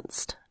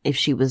silenced if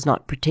she was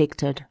not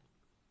protected.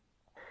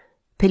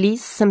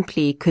 Police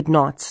simply could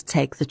not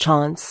take the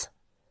chance.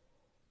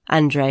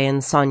 Andre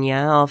and Sonia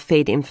are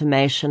fed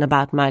information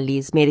about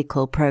Marley's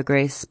medical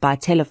progress by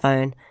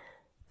telephone,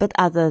 but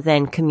other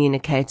than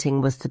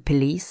communicating with the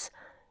police,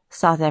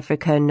 South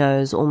Africa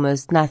knows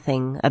almost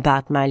nothing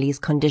about Marley's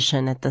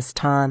condition at this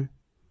time.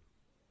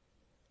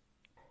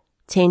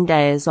 10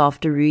 days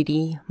after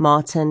Rudy,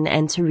 Martin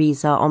and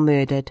Teresa are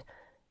murdered,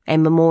 a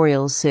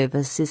memorial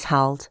service is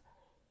held.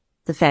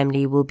 The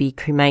family will be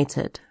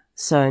cremated,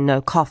 so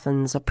no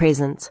coffins are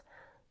present,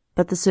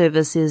 but the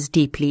service is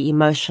deeply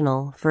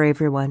emotional for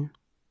everyone.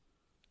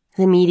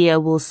 The media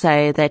will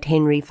say that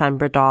Henry van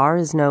Breda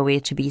is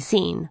nowhere to be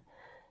seen,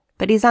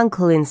 but his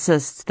uncle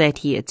insists that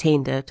he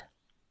attended.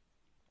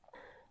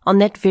 On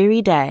that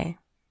very day,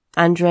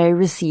 Andre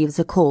receives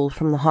a call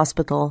from the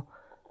hospital.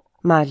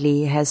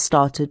 Marley has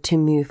started to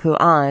move her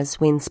eyes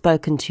when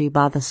spoken to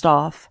by the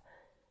staff.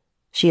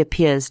 She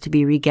appears to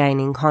be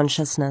regaining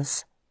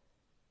consciousness.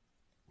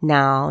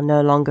 Now,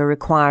 no longer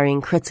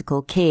requiring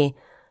critical care,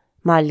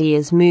 Marley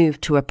is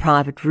moved to a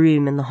private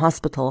room in the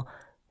hospital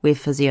where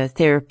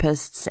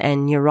physiotherapists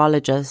and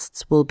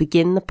neurologists will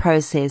begin the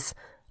process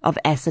of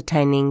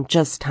ascertaining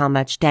just how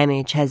much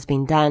damage has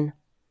been done.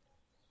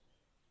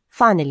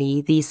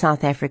 Finally, the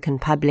South African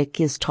public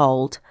is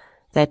told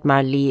that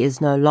Marley is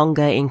no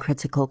longer in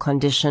critical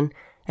condition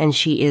and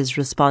she is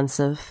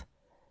responsive.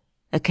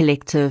 A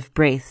collective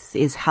breath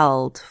is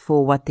held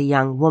for what the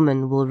young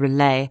woman will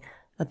relay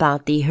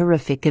about the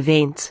horrific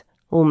event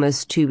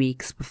almost 2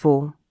 weeks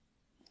before.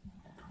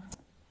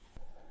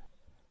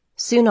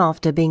 Soon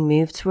after being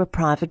moved to a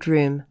private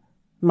room,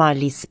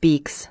 Marley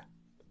speaks.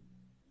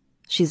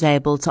 She's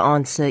able to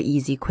answer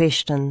easy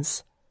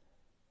questions.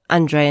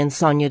 Andre and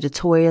Sonia du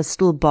Toit are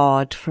still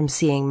barred from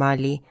seeing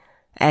Marley,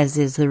 as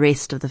is the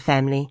rest of the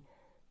family,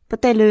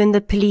 but they learn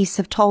that police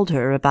have told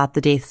her about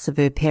the deaths of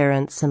her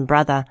parents and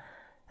brother,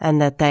 and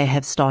that they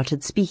have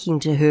started speaking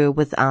to her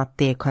without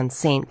their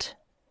consent.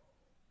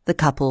 The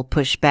couple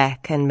push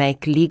back and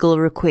make legal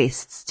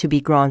requests to be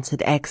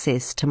granted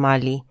access to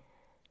Marley.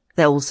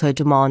 They also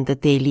demand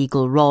that their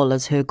legal role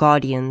as her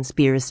guardians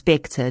be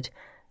respected,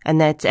 and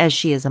that, as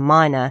she is a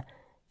minor,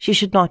 she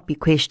should not be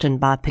questioned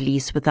by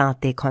police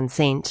without their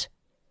consent.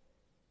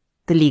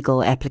 The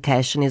legal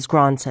application is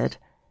granted,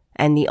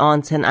 and the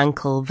aunt and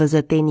uncle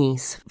visit their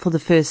niece for the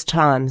first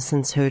time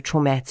since her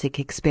traumatic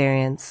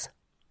experience.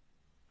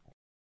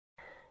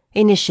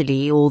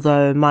 Initially,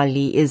 although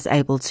Marley is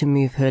able to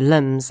move her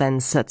limbs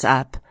and sit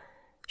up,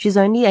 she's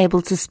only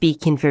able to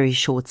speak in very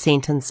short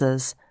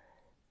sentences.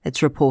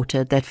 It's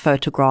reported that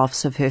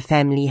photographs of her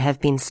family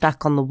have been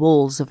stuck on the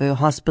walls of her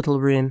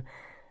hospital room,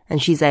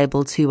 and she's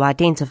able to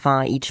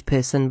identify each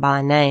person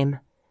by name.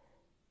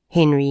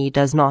 Henry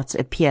does not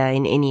appear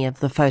in any of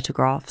the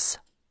photographs.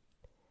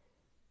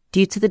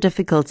 Due to the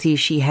difficulty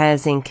she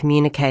has in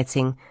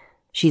communicating,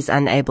 she's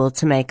unable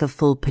to make a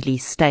full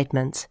police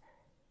statement.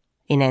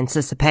 In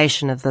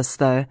anticipation of this,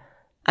 though,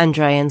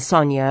 Andre and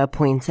Sonia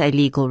appoint a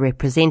legal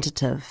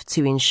representative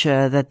to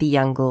ensure that the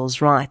young girl's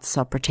rights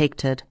are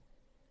protected.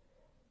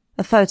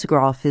 A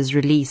photograph is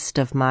released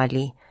of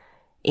Marley.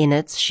 In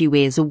it, she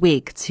wears a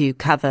wig to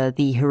cover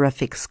the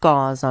horrific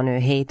scars on her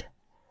head.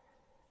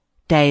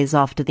 Days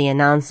after the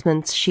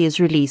announcement, she is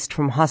released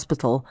from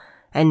hospital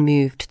and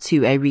moved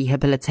to a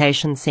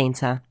rehabilitation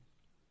center.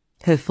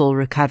 Her full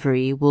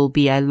recovery will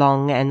be a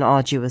long and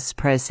arduous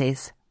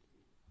process.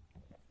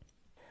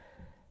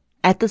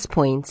 At this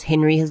point,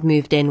 Henry has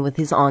moved in with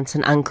his aunt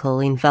and uncle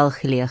in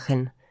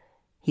Velgelegen.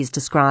 He's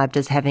described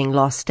as having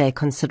lost a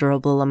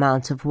considerable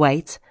amount of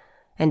weight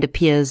and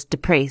appears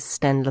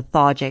depressed and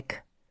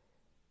lethargic.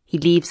 He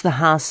leaves the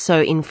house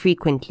so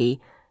infrequently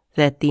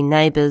that the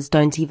neighbors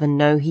don't even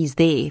know he's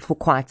there for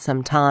quite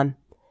some time.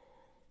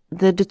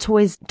 The du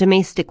Toit's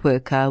domestic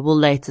worker will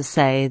later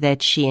say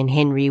that she and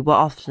Henry were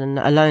often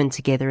alone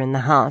together in the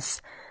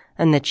house,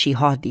 and that she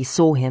hardly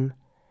saw him.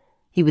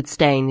 He would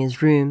stay in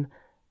his room,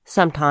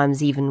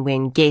 sometimes even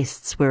when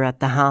guests were at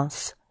the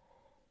house.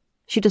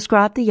 She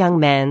described the young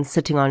man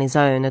sitting on his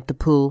own at the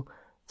pool,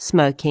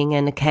 smoking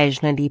and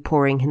occasionally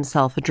pouring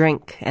himself a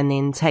drink and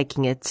then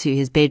taking it to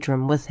his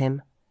bedroom with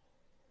him.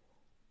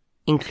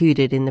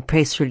 Included in the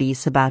press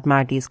release about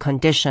Marley's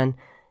condition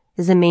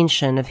is a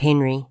mention of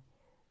Henry.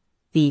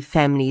 The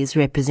family's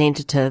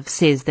representative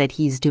says that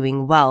he's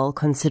doing well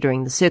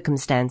considering the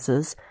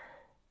circumstances,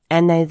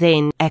 and they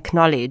then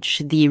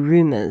acknowledge the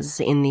rumors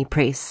in the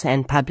press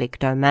and public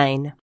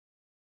domain.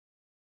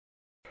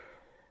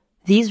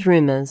 These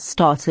rumors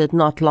started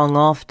not long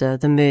after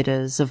the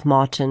murders of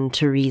Martin,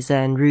 Teresa,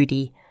 and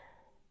Rudy.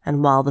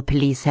 and while the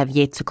police have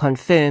yet to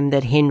confirm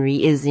that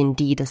Henry is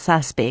indeed a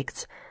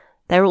suspect,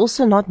 they're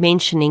also not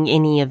mentioning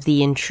any of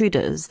the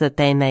intruders that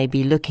they may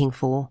be looking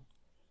for.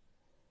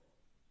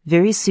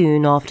 Very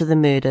soon after the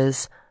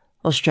murders,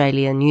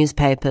 Australian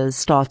newspapers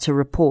start to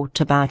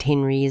report about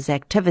Henry's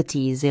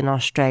activities in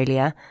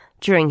Australia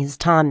during his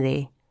time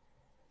there.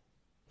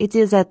 It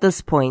is at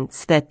this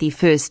point that the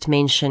first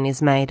mention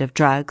is made of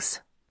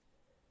drugs.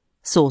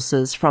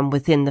 Sources from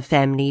within the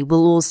family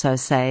will also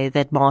say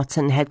that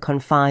Martin had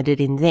confided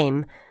in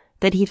them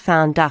that he'd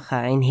found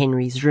dagga in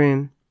Henry's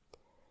room.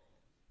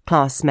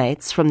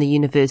 Classmates from the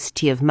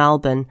University of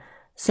Melbourne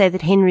say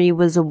that Henry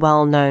was a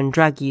well-known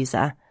drug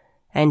user,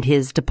 and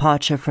his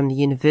departure from the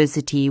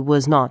university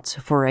was not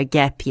for a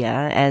gap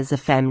year, as a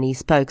family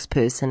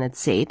spokesperson had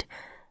said,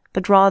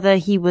 but rather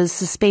he was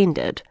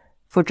suspended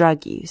for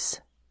drug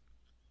use.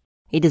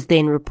 It is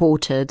then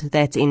reported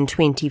that in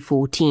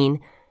 2014,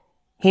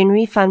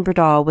 Henry van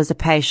Breda was a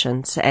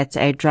patient at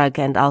a drug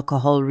and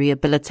alcohol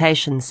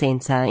rehabilitation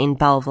centre in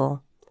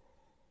Bellville.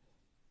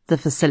 The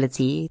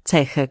facility,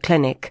 Teche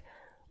Clinic,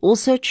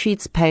 also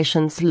treats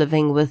patients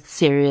living with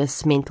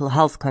serious mental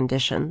health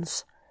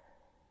conditions.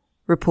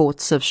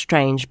 Reports of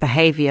strange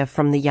behaviour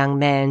from the young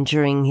man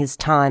during his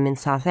time in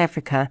South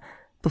Africa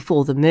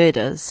before the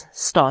murders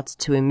start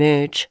to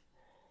emerge.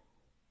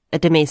 A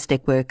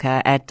domestic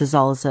worker at De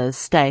Zalze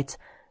estate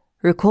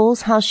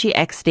recalls how she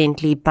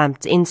accidentally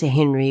bumped into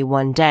Henry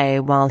one day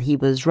while he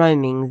was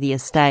roaming the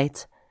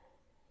estate.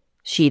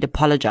 She'd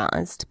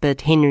apologized,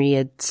 but Henry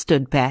had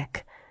stood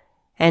back,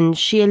 and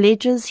she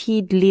alleges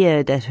he'd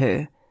leered at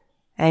her,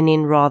 and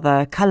in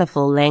rather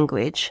colourful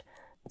language,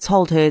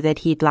 told her that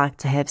he'd like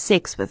to have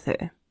sex with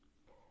her.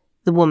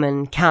 The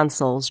woman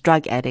counsels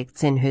drug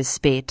addicts in her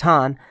spare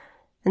time,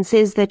 and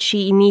says that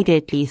she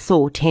immediately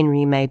thought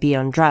Henry may be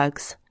on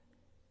drugs.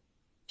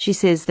 She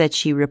says that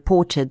she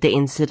reported the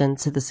incident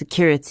to the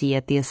security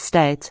at the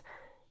estate,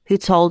 who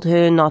told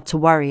her not to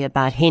worry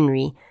about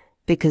Henry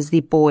because the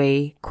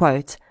boy,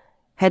 quote,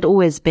 had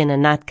always been a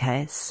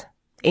nutcase,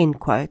 end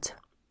quote.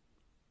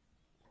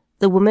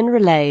 The woman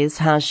relays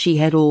how she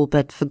had all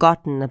but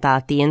forgotten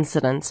about the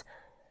incident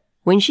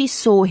when she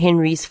saw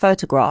Henry's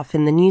photograph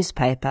in the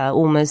newspaper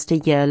almost a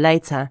year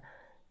later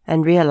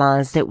and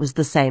realized it was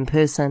the same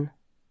person.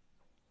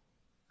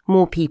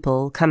 More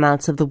people come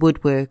out of the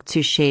woodwork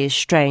to share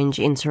strange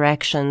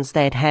interactions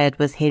they'd had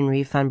with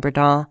Henry van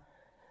Breda.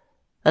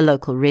 A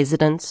local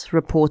resident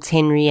reports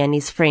Henry and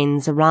his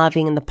friends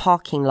arriving in the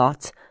parking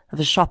lot of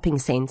a shopping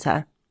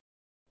centre.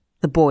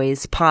 The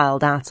boys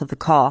piled out of the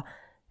car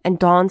and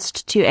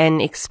danced to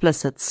an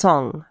explicit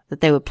song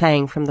that they were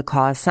playing from the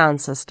car's sound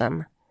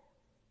system.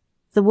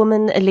 The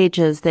woman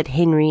alleges that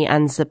Henry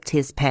unzipped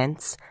his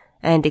pants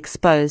and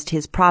exposed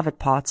his private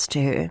parts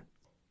to her,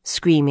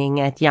 screaming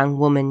at young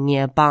women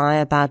nearby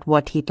about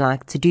what he'd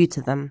like to do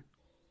to them.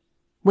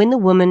 When the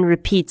woman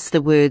repeats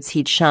the words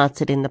he'd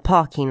shouted in the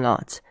parking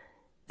lot,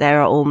 they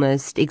are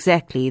almost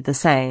exactly the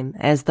same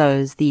as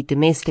those the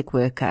domestic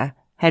worker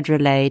had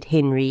relayed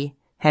Henry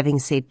having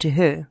said to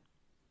her.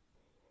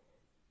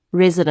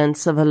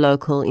 Residents of a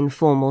local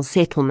informal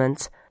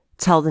settlement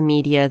tell the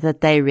media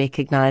that they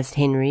recognized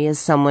Henry as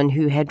someone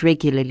who had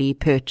regularly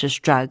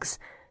purchased drugs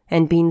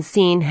and been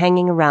seen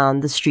hanging around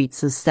the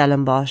streets of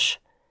Stellenbosch.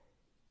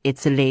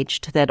 It's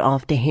alleged that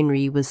after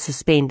Henry was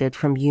suspended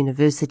from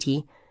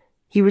university,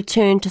 he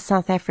returned to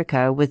South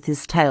Africa with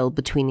his tail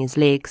between his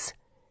legs.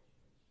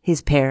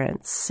 His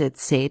parents,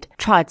 it's said,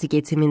 tried to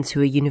get him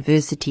into a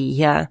university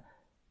here,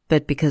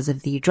 but because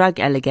of the drug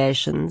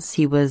allegations,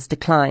 he was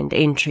declined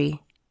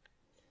entry.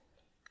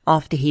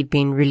 After he'd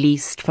been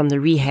released from the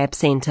rehab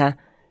centre,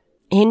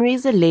 Henry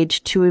is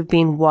alleged to have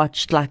been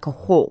watched like a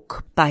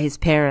hawk by his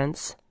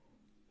parents.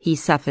 He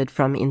suffered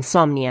from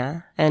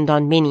insomnia, and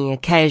on many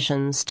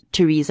occasions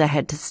Teresa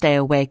had to stay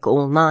awake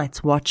all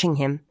night watching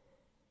him.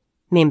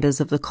 Members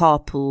of the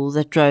carpool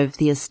that drove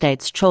the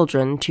estate's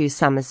children to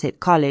Somerset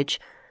College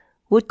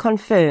would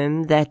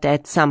confirm that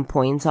at some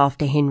point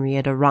after Henry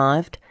had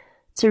arrived,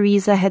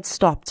 Teresa had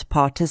stopped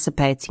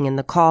participating in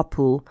the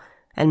carpool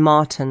and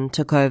Martin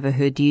took over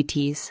her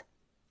duties.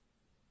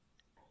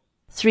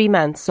 3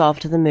 months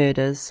after the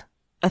murders,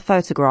 a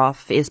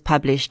photograph is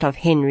published of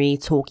Henry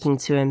talking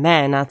to a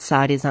man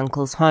outside his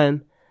uncle's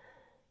home.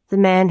 The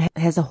man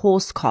has a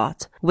horse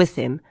cart with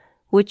him,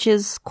 which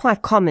is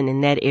quite common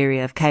in that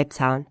area of Cape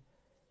Town.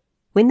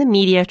 When the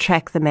media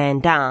track the man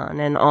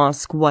down and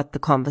ask what the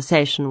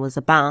conversation was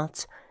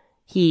about,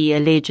 he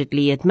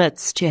allegedly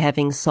admits to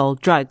having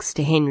sold drugs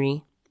to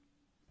Henry.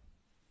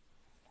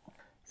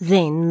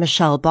 Then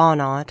Michelle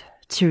Barnard,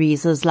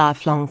 Teresa's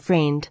lifelong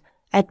friend,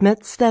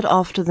 admits that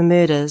after the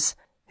murders,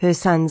 her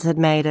sons had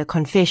made a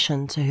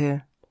confession to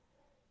her.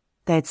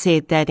 They'd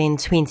said that in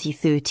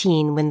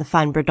 2013, when the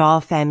Van Breda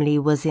family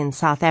was in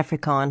South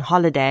Africa on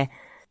holiday,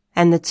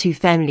 and the two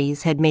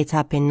families had met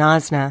up in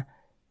Knysna,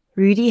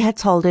 Rudy had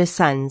told her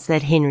sons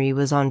that Henry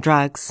was on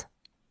drugs.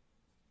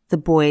 The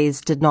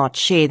boys did not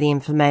share the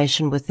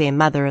information with their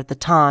mother at the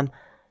time,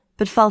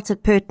 but felt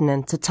it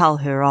pertinent to tell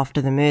her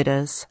after the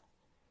murders.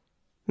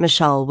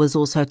 Michelle was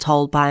also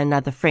told by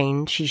another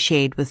friend she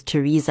shared with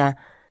Teresa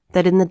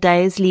that in the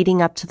days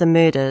leading up to the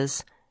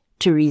murders,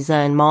 Teresa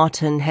and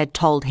Martin had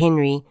told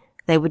Henry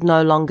they would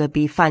no longer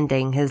be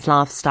funding his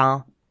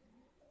lifestyle.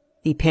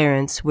 The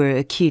parents were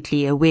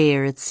acutely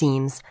aware, it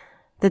seems,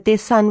 that their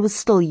son was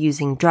still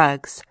using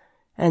drugs,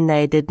 and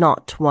they did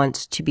not want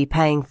to be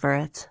paying for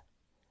it.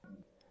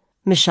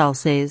 Michelle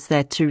says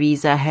that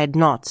Teresa had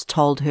not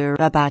told her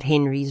about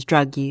Henry's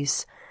drug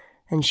use,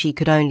 and she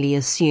could only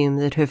assume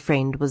that her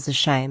friend was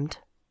ashamed.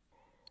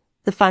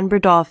 The Van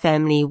Breda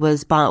family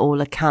was by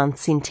all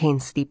accounts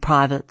intensely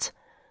private.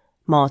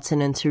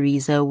 Martin and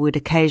Teresa would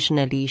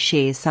occasionally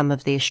share some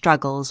of their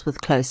struggles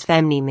with close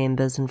family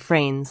members and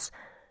friends,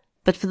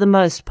 but for the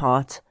most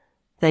part,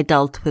 they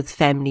dealt with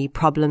family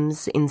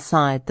problems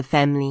inside the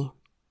family.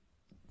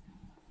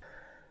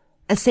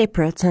 A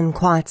separate and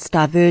quite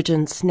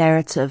divergent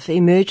narrative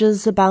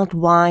emerges about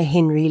why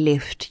Henry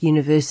left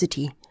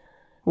university.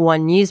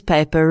 One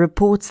newspaper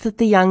reports that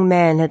the young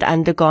man had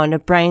undergone a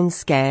brain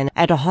scan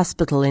at a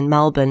hospital in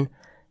Melbourne,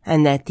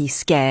 and that the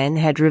scan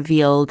had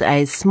revealed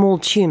a small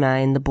tumour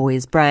in the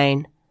boy's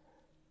brain.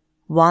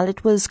 While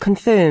it was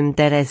confirmed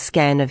that a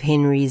scan of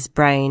Henry's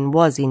brain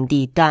was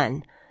indeed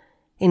done,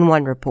 in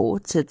one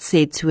report it's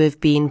said to have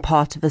been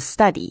part of a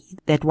study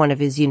that one of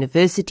his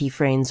university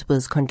friends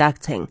was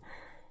conducting,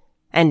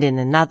 and in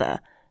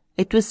another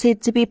it was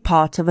said to be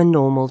part of a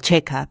normal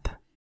checkup.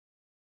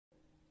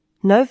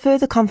 No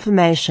further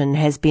confirmation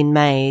has been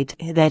made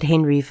that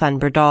Henry van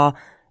Breda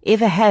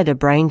ever had a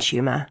brain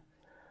tumour.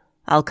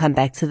 I'll come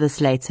back to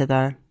this later,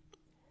 though.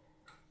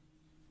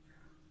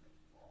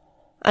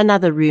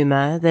 Another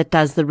rumour that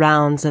does the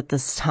rounds at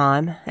this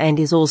time, and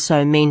is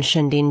also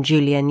mentioned in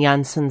Julian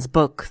Janssen's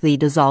book The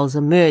De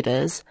Zalze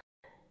Murders,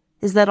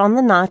 is that on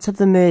the night of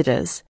the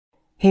murders,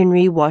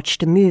 Henry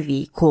watched a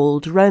movie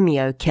called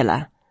Romeo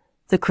Killer,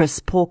 the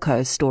Chris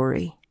Porco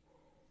story.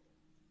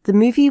 The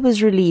movie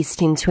was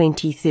released in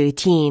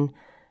 2013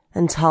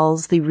 and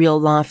tells the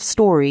real-life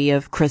story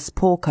of Chris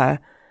Porco,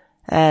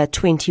 a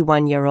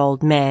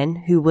 21-year-old man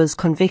who was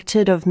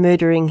convicted of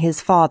murdering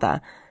his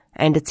father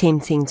and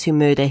attempting to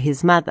murder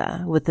his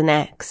mother with an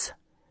axe.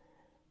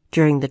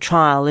 During the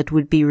trial, it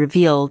would be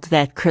revealed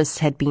that Chris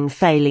had been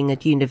failing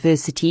at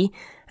university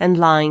and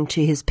lying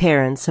to his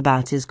parents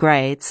about his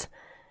grades.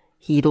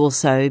 He'd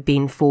also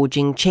been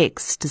forging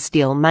checks to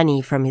steal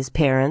money from his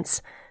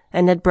parents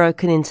and had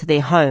broken into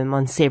their home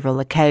on several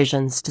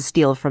occasions to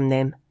steal from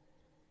them.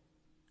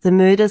 The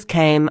murders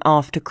came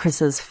after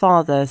Chris's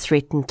father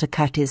threatened to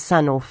cut his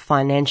son off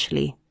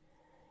financially.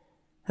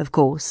 Of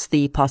course,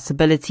 the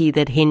possibility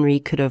that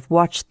Henry could have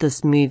watched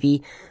this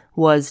movie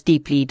was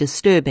deeply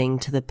disturbing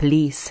to the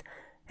police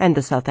and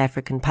the South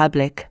African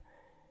public.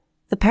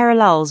 The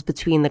parallels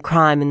between the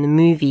crime in the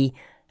movie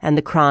and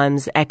the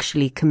crimes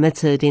actually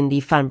committed in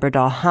the Van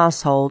Breda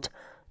household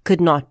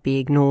could not be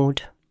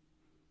ignored.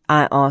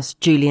 I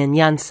asked Julian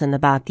Janssen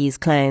about these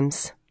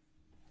claims.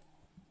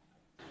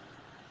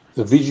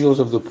 The visuals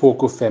of the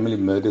Porco family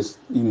murders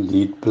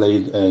indeed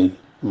played,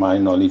 my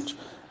knowledge,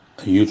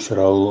 a huge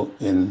role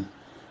in,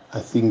 I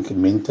think,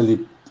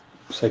 mentally,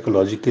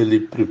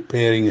 psychologically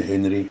preparing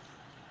Henry,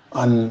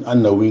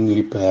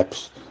 unknowingly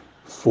perhaps,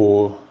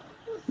 for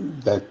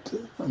that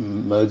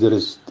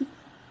murderous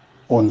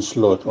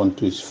onslaught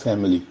onto his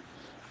family.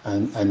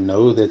 And I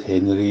know that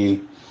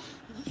Henry,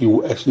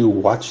 he actually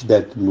watched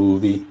that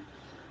movie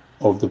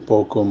of the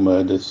Porco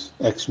murders,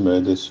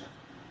 ex-murders,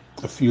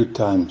 a few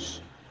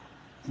times,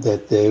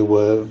 that there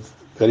were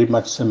very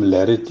much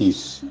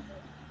similarities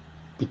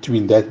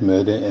between that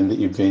murder and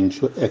the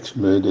eventual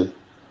ex-murder.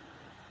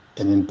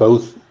 And in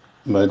both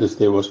murders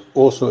there was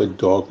also a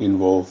dog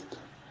involved.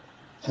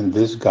 And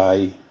this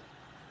guy,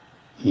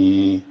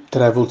 he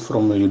traveled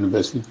from a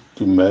university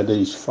to murder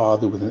his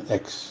father with an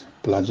axe,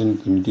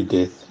 bludgeoned him to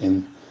death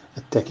and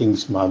attacking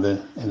his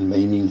mother and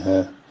maiming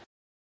her.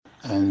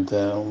 And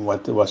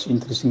what was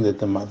interesting, that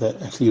the mother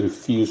actually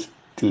refused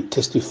to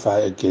testify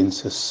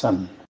against her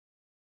son.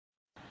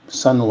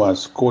 Son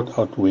was caught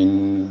out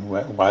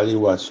while he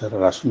was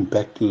rushing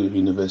back to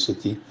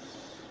university.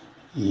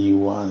 He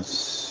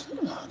was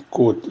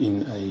caught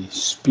in a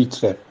speed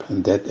trap,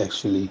 and that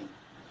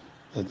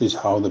is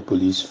how the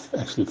police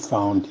actually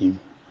found him.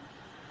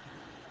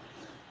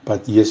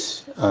 But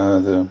yes,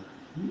 Henry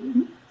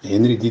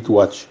did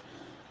watch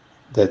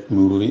that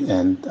movie,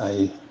 and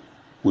I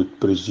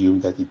would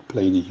presume that it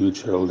played a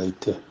huge role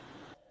later.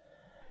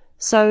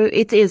 So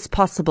it is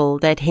possible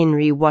that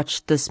Henry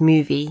watched this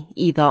movie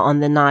either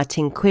on the night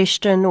in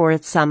question or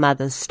at some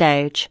other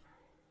stage.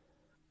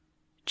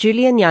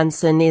 Julian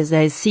Janssen is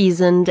a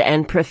seasoned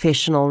and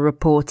professional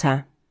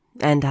reporter,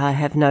 and I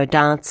have no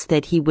doubts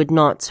that he would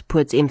not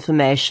put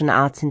information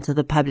out into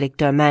the public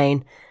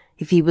domain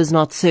if he was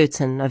not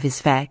certain of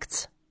his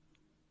facts.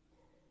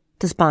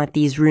 Despite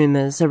these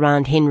rumours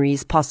around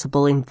Henry's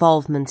possible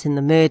involvement in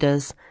the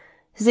murders,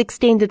 his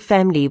extended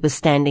family was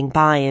standing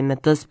by him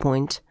at this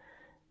point.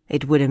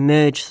 It would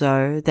emerge,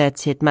 though,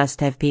 that it must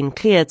have been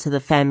clear to the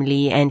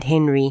family and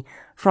Henry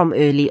from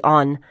early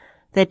on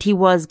that he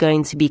was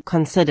going to be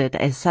considered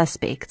a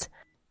suspect,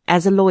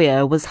 as a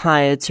lawyer was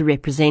hired to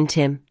represent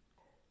him.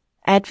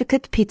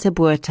 Advocate Peter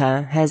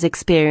Botha has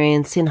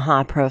experience in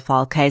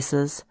high-profile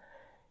cases.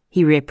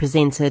 He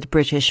represented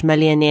British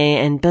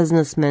millionaire and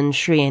businessman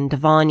Shrien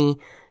Devani,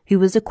 who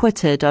was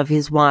acquitted of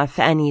his wife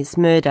Annie's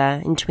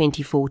murder in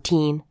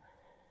 2014.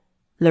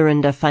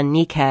 Lorinda van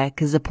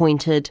Niekerk is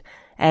appointed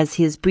as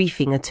his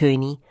briefing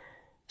attorney.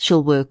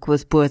 She'll work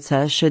with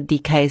Botha should the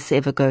case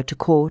ever go to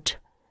court.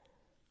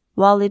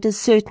 While it is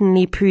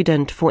certainly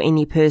prudent for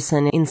any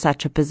person in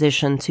such a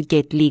position to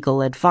get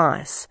legal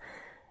advice,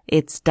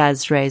 it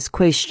does raise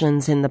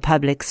questions in the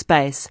public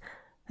space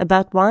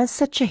about why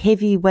such a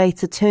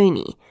heavyweight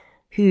attorney,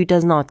 who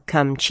does not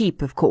come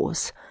cheap of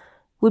course,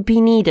 would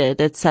be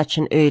needed at such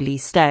an early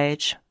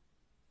stage.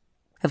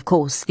 Of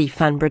course, the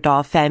Van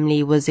Breda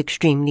family was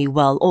extremely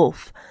well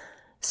off,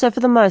 so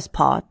for the most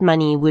part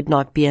money would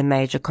not be a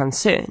major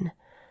concern.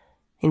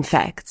 In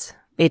fact,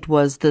 it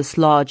was this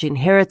large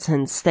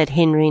inheritance that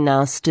Henry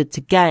now stood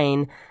to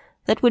gain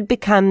that would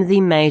become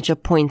the major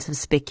point of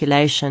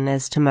speculation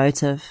as to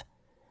motive.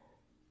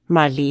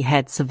 Marley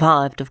had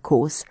survived, of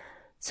course,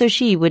 so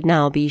she would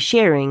now be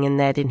sharing in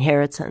that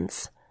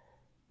inheritance.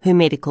 Her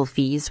medical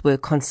fees were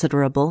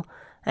considerable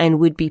and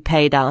would be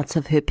paid out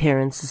of her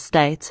parents'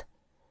 estate.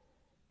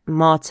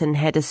 Martin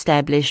had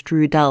established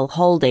Rudell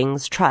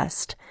Holdings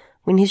Trust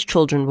when his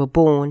children were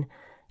born,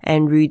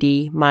 and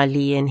Rudy,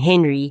 Marley and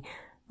Henry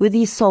were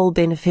the sole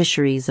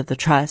beneficiaries of the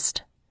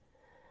trust.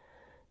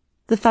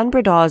 The Van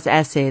Breda's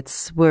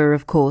assets were,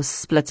 of course,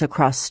 split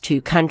across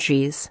 2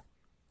 countries,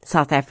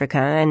 South Africa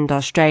and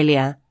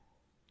Australia.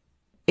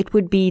 It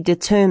would be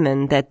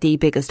determined that the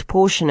biggest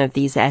portion of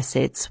these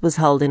assets was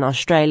held in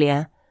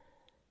Australia.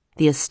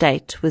 The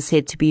estate was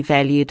said to be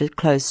valued at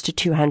close to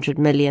 200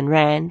 million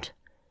rand.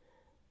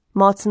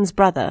 Martin's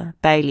brother,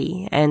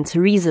 Bailey, and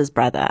Teresa's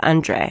brother,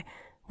 Andre,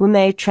 were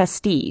made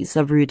trustees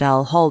of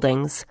Rudell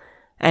Holdings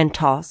and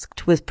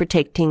tasked with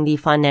protecting the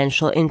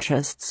financial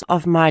interests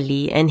of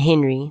Marley and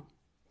Henry.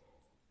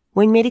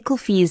 When medical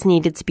fees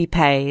needed to be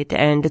paid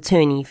and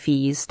attorney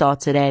fees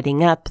started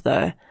adding up,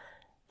 though,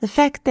 the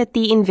fact that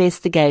the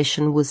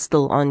investigation was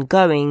still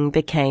ongoing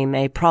became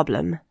a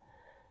problem.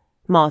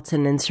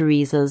 Martin and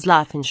Teresa's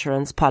life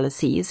insurance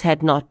policies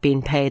had not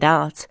been paid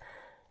out,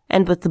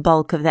 and with the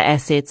bulk of the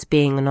assets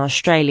being in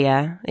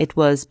Australia, it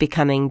was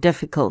becoming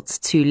difficult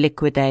to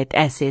liquidate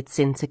assets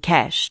into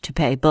cash to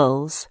pay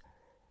bills.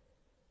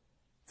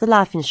 The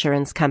life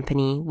insurance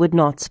company would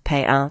not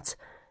pay out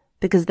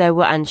because they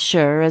were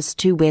unsure as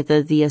to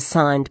whether the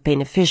assigned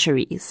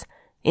beneficiaries,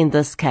 in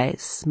this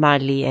case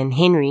Marley and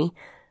Henry,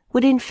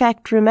 would in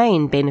fact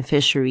remain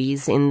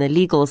beneficiaries in the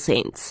legal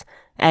sense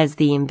as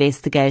the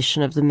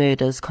investigation of the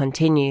murders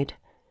continued.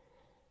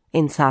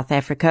 In South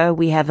Africa,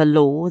 we have a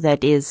law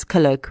that is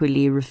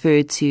colloquially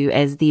referred to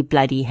as the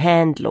Bloody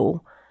Hand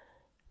Law.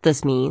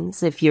 This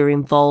means if you're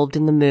involved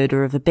in the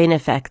murder of a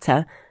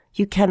benefactor,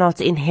 you cannot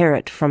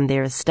inherit from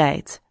their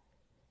estate.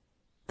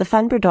 The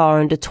Van Breda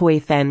and du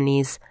Toit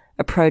families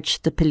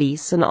approached the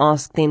police and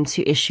asked them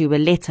to issue a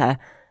letter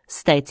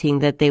stating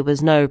that there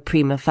was no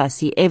prima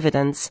facie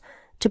evidence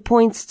to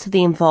point to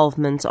the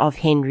involvement of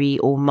Henry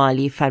or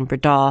Marley Van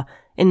Breda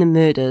in the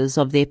murders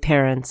of their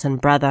parents and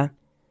brother.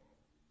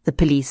 The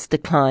police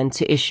declined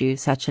to issue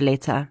such a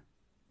letter.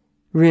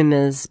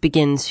 Rumours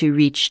begin to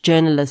reach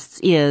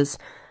journalists' ears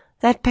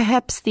that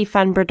perhaps the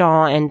Van Breda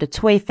and du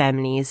Toit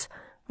families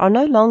are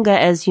no longer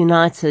as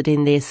united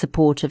in their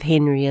support of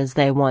Henry as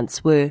they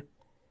once were.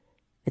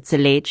 It's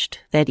alleged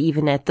that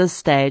even at this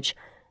stage,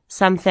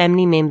 some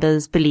family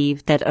members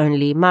believed that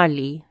only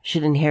Marley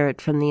should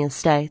inherit from the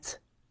estate.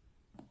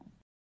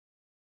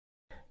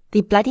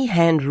 The Bloody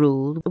Hand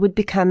rule would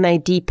become a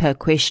deeper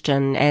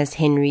question as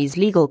Henry's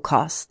legal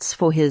costs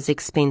for his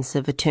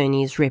expensive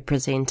attorney's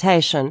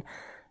representation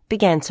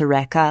began to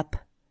rack up.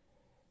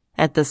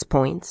 At this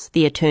point,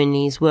 the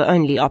attorneys were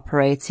only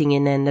operating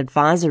in an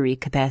advisory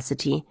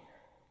capacity.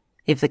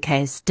 If the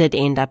case did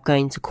end up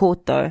going to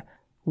court, though,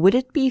 would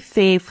it be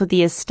fair for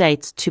the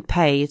estate to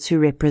pay to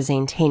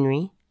represent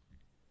Henry?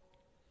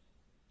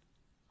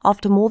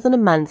 After more than a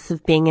month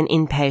of being an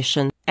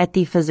inpatient at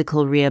the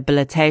Physical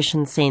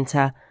Rehabilitation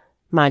Centre,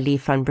 Marley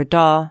Van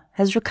Breda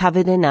has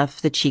recovered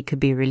enough that she could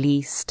be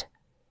released.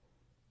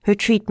 Her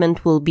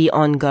treatment will be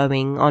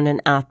ongoing on an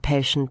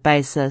outpatient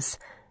basis,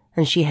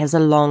 and she has a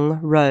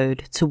long road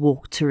to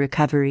walk to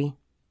recovery.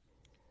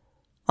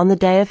 On the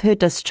day of her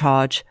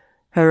discharge,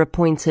 her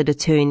appointed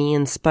attorney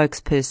and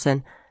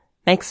spokesperson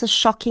makes a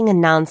shocking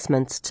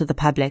announcement to the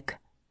public.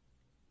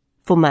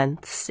 For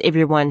months,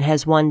 everyone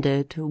has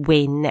wondered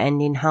when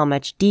and in how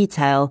much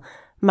detail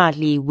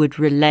Marley would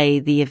relay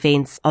the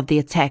events of the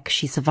attack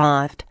she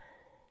survived.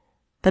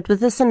 But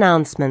with this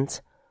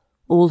announcement,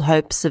 all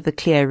hopes of a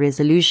clear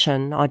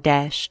resolution are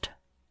dashed.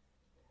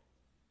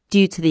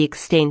 Due to the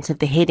extent of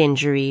the head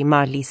injury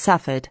Marley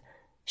suffered,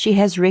 she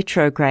has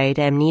retrograde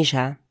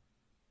amnesia.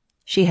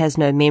 She has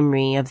no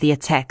memory of the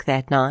attack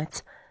that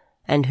night,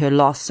 and her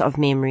loss of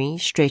memory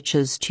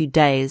stretches to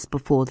days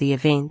before the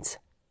event.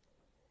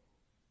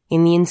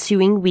 In the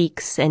ensuing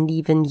weeks and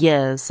even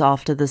years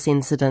after this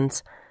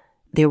incident,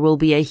 there will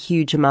be a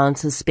huge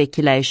amount of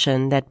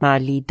speculation that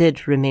Marley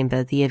did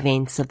remember the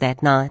events of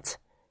that night.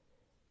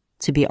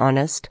 To be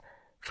honest,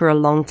 for a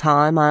long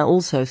time I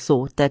also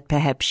thought that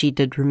perhaps she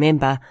did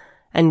remember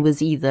and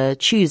was either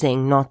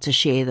choosing not to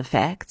share the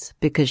facts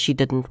because she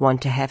didn't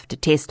want to have to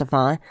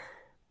testify,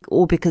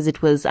 or because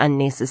it was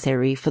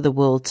unnecessary for the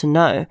world to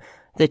know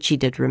that she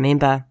did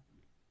remember.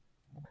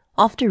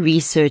 After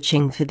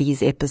researching for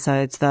these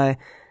episodes, though,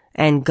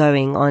 and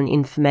going on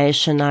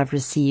information I've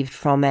received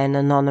from an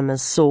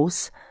anonymous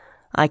source,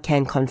 I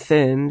can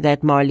confirm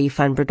that Marley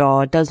van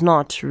Breda does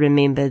not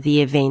remember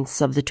the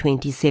events of the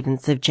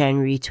 27th of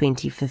January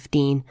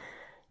 2015,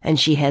 and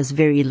she has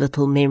very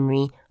little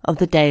memory of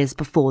the days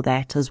before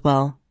that as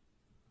well.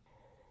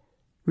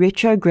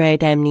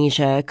 Retrograde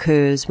amnesia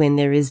occurs when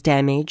there is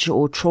damage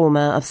or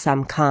trauma of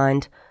some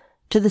kind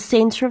to the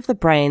center of the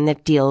brain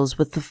that deals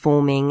with the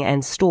forming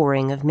and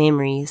storing of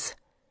memories.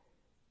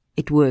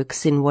 It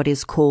works in what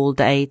is called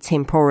a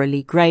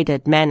temporally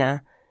graded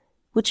manner,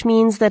 which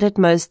means that it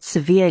most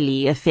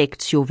severely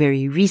affects your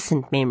very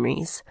recent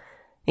memories.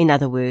 In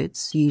other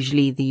words,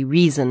 usually the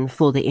reason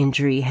for the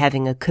injury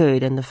having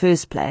occurred in the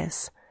first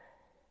place.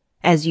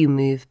 As you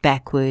move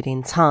backward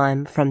in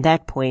time from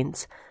that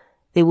point,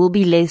 there will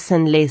be less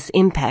and less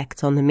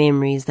impact on the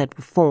memories that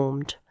were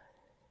formed.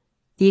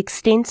 The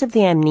extent of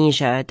the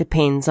amnesia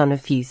depends on a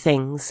few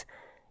things,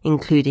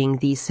 including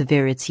the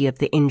severity of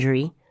the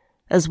injury,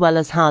 as well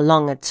as how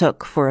long it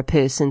took for a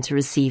person to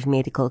receive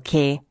medical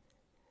care.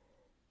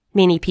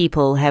 Many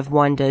people have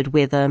wondered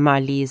whether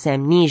Marley's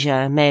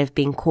amnesia may have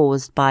been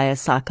caused by a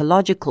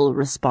psychological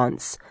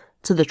response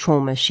to the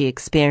trauma she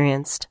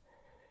experienced.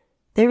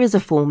 There is a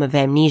form of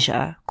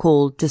amnesia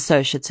called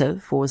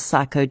dissociative or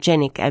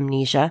psychogenic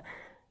amnesia,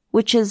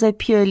 which is a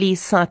purely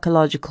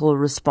psychological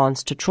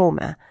response to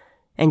trauma,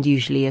 and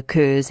usually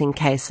occurs in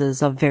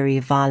cases of very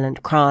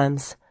violent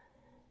crimes.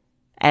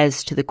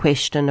 As to the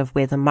question of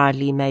whether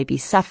Marley may be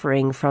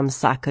suffering from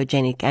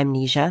psychogenic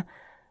amnesia,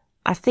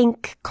 I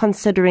think,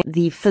 considering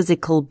the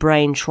physical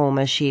brain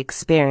trauma she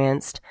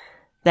experienced,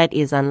 that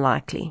is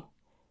unlikely.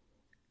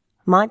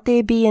 Might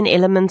there be an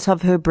element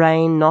of her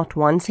brain not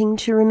wanting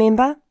to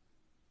remember?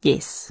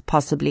 Yes,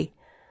 possibly.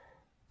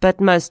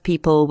 But most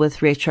people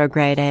with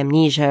retrograde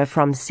amnesia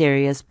from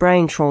serious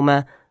brain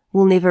trauma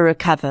will never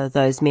recover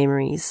those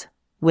memories,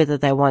 whether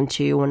they want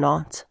to or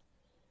not.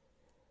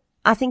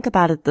 I think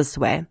about it this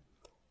way.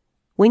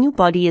 When your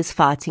body is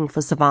fighting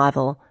for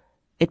survival,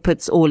 it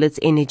puts all its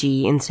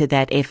energy into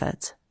that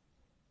effort.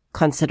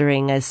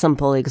 Considering a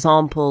simple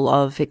example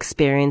of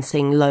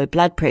experiencing low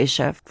blood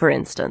pressure, for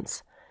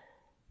instance,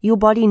 your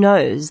body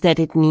knows that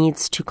it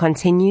needs to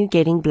continue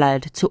getting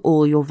blood to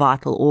all your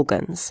vital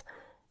organs,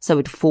 so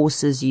it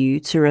forces you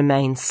to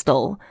remain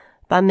still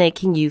by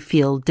making you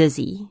feel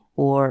dizzy,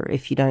 or,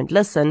 if you don't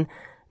listen,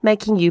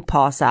 making you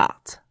pass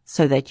out,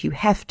 so that you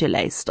have to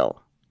lay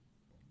still.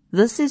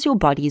 This is your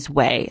body's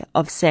way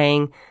of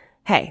saying,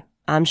 hey,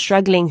 I'm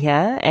struggling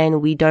here,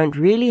 and we don't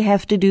really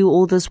have to do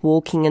all this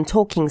walking and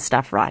talking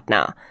stuff right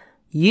now.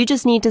 You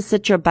just need to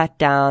sit your butt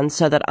down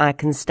so that I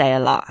can stay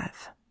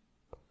alive.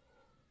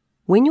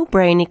 When your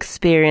brain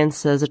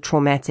experiences a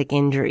traumatic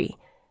injury,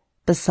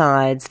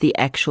 besides the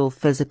actual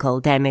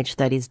physical damage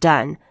that is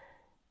done,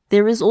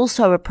 there is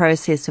also a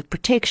process of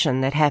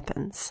protection that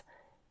happens.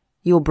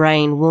 Your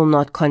brain will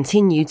not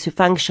continue to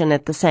function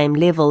at the same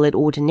level it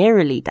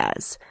ordinarily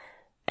does,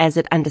 as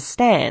it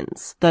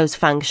understands those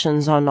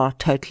functions are not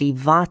totally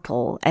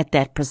vital at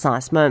that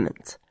precise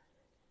moment.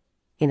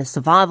 In a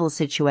survival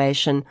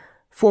situation,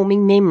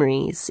 forming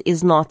memories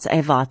is not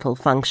a vital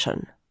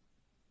function.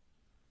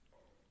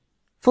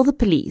 For the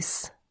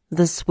police,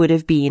 this would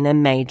have been a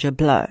major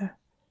blow.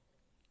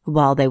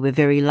 While they were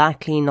very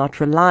likely not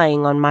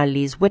relying on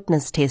Marley's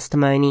witness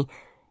testimony,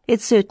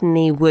 it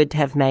certainly would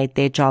have made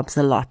their jobs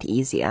a lot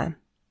easier.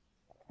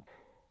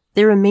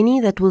 There are many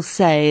that will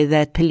say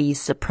that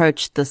police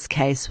approached this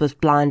case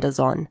with blinders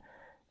on,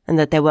 and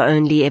that they were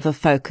only ever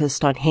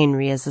focused on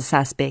Henry as a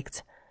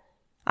suspect.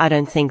 I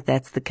don't think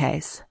that's the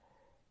case.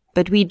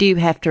 But we do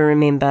have to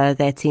remember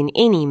that in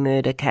any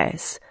murder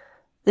case,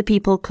 the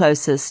people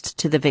closest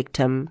to the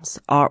victims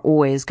are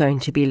always going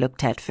to be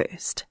looked at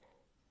first.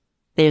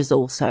 There's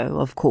also,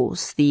 of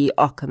course, the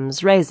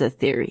Occam's razor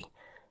theory,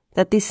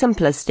 that the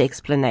simplest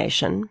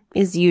explanation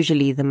is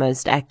usually the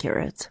most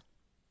accurate.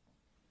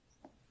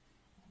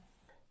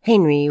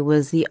 Henry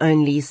was the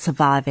only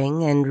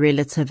surviving and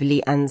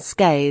relatively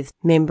unscathed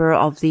member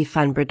of the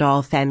Van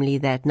Breda family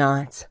that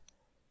night.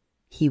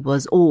 He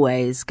was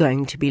always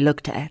going to be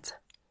looked at.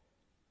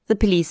 The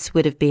police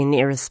would have been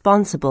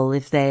irresponsible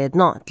if they had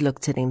not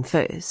looked at him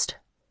first.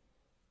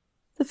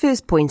 The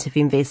first point of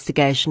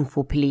investigation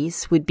for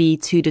police would be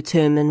to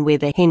determine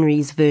whether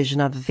Henry's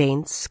version of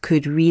events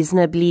could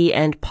reasonably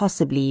and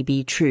possibly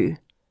be true.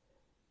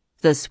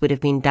 This would have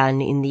been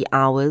done in the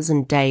hours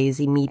and days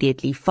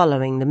immediately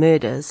following the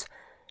murders,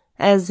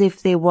 as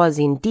if there was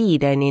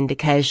indeed an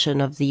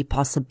indication of the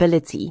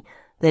possibility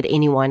that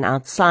anyone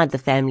outside the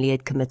family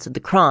had committed the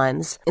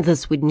crimes.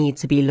 This would need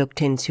to be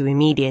looked into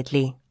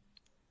immediately.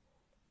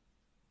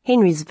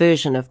 Henry's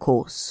version, of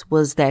course,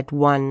 was that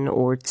 1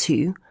 or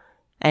 2,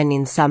 and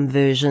in some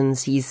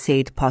versions he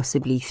said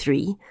possibly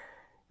 3,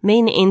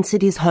 men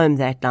entered his home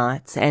that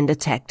night and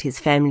attacked his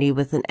family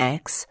with an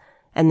axe,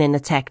 and then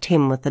attacked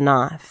him with a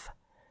knife.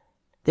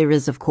 There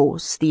is, of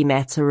course, the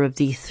matter of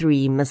the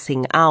 3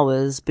 missing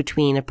hours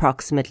between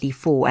approximately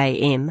 4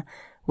 a.m.,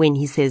 when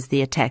he says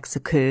the attacks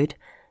occurred,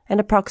 and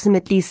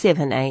approximately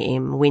 7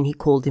 a.m. when he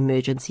called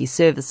emergency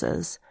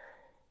services.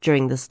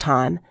 During this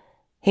time,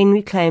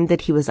 Henry claimed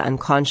that he was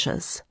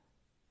unconscious,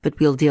 but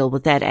we'll deal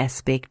with that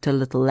aspect a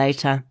little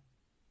later.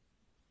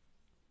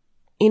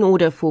 In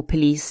order for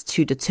police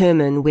to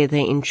determine whether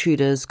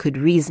intruders could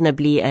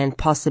reasonably and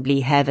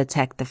possibly have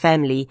attacked the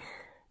family,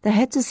 they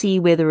had to see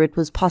whether it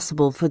was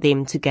possible for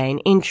them to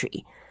gain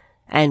entry,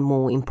 and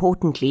more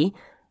importantly,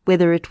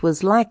 whether it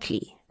was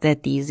likely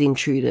that these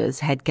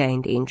intruders had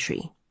gained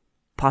entry.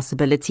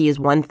 Possibility is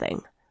one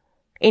thing.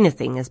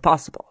 Anything is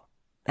possible,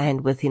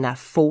 and with enough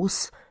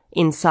force,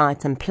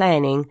 insight and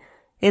planning,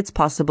 it's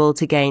possible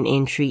to gain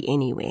entry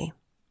anywhere.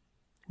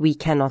 We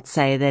cannot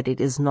say that it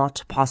is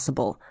not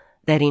possible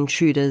that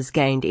intruders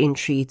gained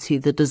entry to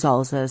the de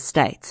Zalze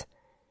estate.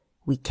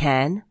 We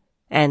can,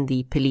 and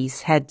the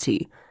police had to,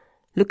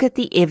 look at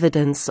the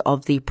evidence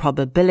of the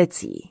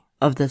probability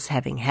of this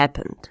having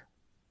happened.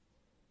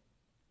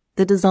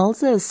 The de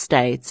Zalze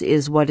estate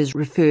is what is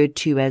referred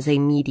to as a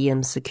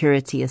medium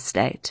security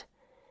estate.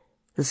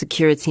 The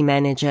security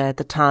manager at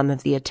the time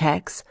of the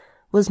attacks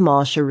was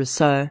Marcia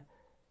Rousseau.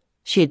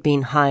 She had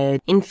been hired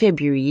in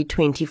February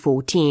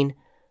 2014,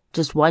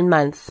 just 1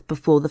 month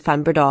before the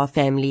Van Breda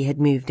family had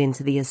moved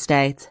into the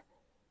estate.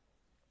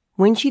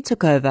 When she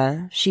took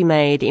over, she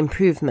made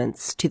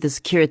improvements to the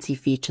security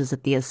features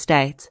at the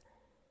estate.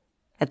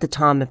 At the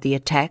time of the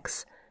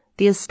attacks,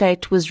 the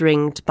estate was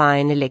ringed by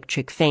an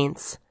electric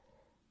fence.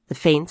 The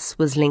fence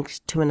was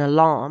linked to an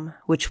alarm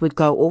which would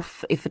go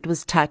off if it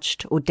was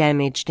touched or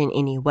damaged in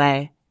any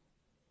way.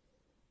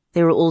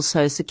 There are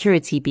also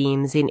security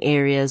beams in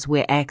areas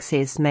where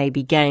access may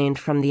be gained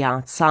from the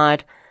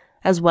outside,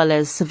 as well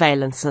as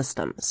surveillance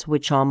systems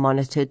which are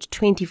monitored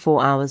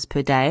 24 hours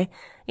per day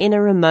in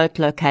a remote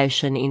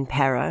location in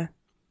Parow.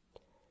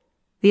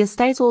 The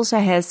estate also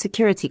has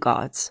security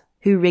guards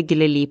who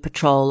regularly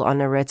patrol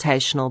on a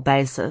rotational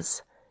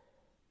basis.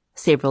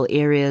 Several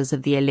areas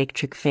of the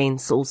electric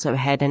fence also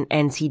had an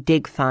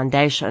anti-dig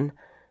foundation,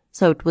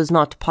 so it was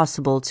not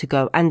possible to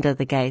go under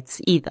the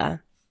gates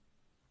either.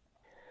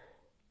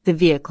 The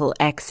vehicle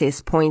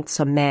access points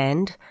are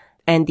manned,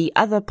 and the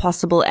other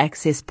possible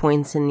access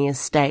points in the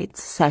estate,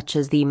 such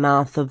as the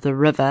mouth of the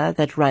river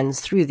that runs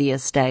through the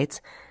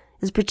estate,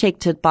 is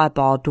protected by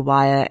barbed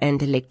wire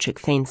and electric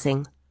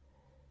fencing.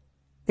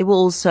 There were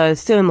also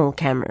thermal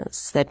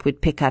cameras that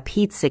would pick up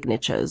heat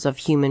signatures of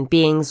human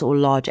beings or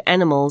large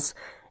animals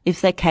if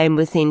they came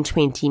within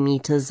 20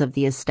 meters of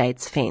the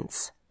estate's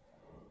fence.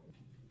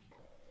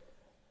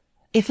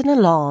 If an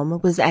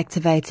alarm was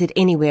activated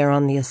anywhere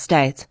on the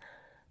estate,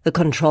 the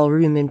control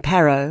room in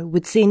Parow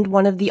would send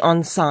one of the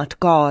on-site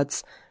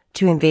guards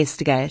to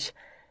investigate,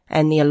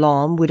 and the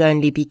alarm would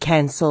only be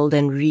cancelled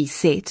and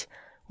reset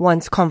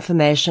once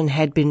confirmation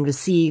had been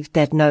received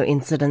that no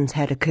incident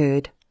had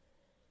occurred.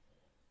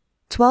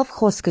 12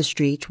 Goske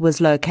Street was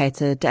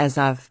located, as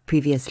I've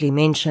previously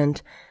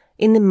mentioned,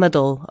 in the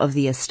middle of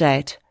the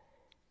estate.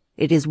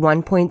 It is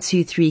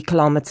 1.23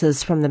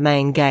 kilometers from the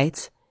main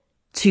gate,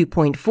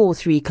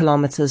 2.43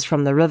 kilometers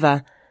from the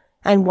river,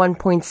 and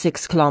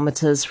 1.6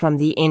 kilometers from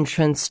the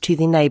entrance to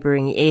the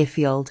neighboring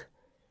airfield.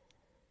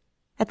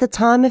 At the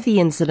time of the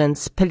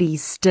incident,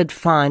 police did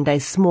find a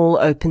small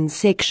open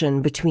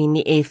section between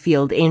the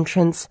airfield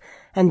entrance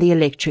and the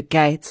electric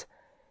gate.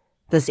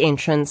 This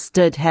entrance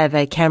did have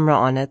a camera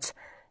on it,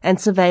 and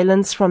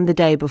surveillance from the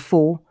day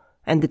before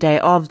and the day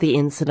of the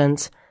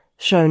incident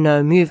show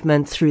no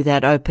movement through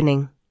that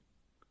opening.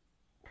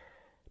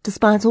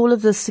 Despite all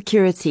of this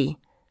security,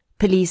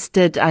 police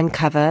did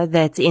uncover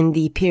that in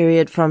the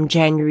period from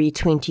January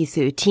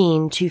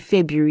 2013 to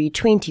February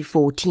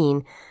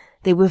 2014,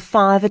 there were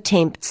 5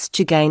 attempts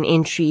to gain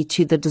entry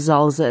to the de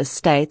Zalze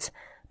estate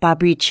by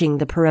breaching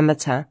the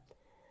perimeter.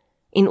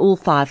 In all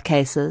 5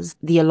 cases,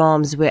 the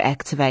alarms were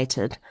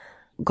activated,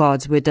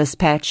 guards were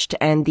dispatched,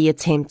 and the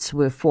attempts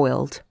were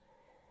foiled.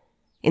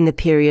 In the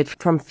period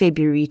from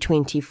February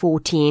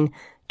 2014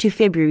 to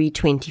February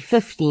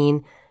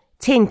 2015,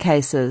 10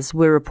 cases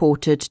were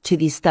reported to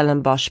the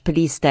Stellenbosch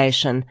police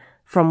station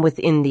from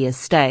within the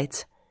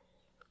estate.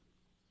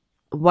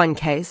 1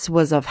 case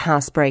was of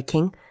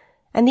housebreaking,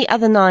 and the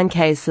other 9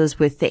 cases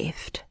were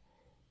theft.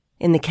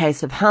 In the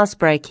case of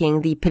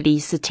housebreaking, the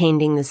police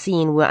attending the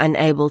scene were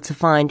unable to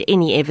find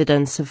any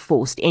evidence of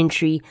forced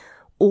entry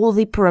or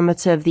the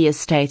perimeter of the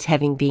estate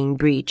having been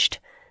breached,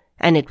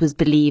 and it was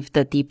believed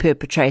that the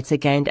perpetrator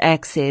gained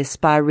access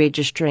by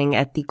registering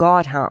at the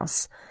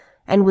guardhouse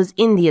and was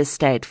in the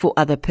estate for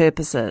other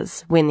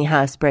purposes when the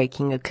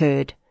housebreaking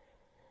occurred.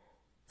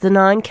 The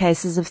 9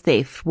 cases of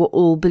theft were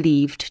all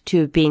believed to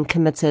have been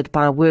committed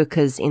by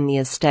workers in the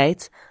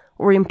estate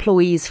or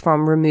employees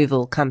from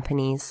removal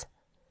companies.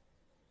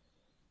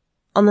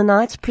 On the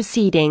night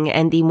preceding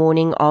and the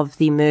morning of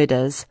the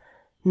murders,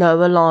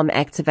 no alarm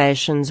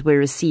activations were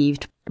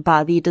received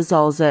by the De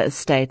Zalze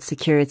estate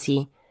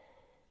security.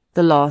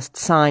 The last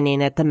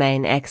sign-in at the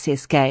main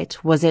access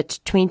gate was at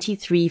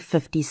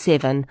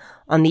 23:57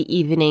 on the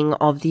evening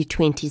of the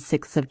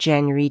 26th of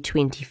January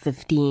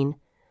 2015.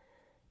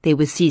 There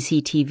was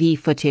CCTV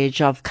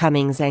footage of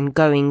comings and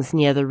goings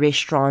near the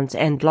restaurant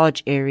and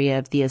lodge area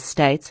of the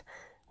estate,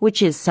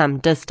 which is some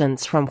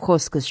distance from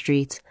Khoska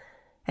Street,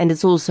 and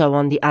is also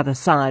on the other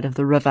side of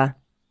the river.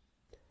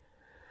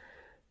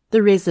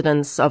 The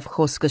residents of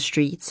Khoska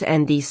Street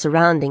and the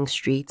surrounding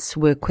streets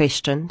were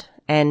questioned,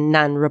 and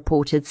none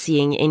reported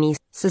seeing any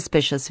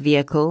suspicious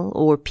vehicle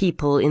or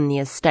people in the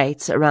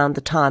estate around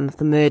the time of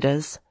the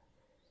murders.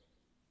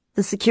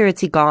 The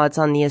security guards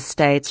on the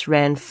estate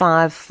ran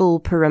 5 full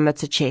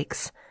perimeter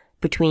checks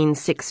between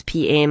 6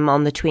 p.m.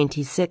 on the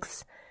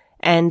 26th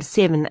and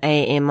 7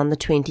 a.m. on the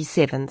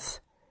 27th.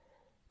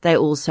 They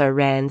also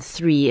ran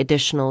 3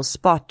 additional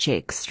spot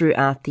checks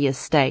throughout the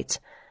estate,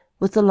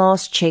 with the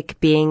last check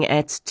being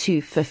at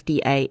 2:50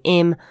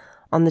 a.m.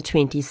 on the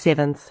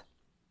 27th.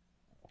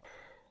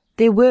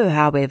 There were,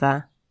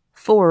 however,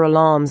 4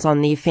 alarms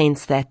on the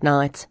offence that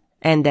night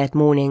and that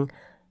morning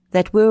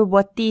that were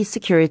what the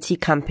security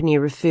company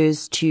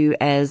refers to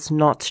as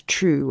not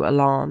true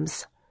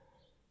alarms.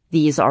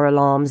 These are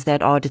alarms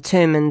that are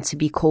determined to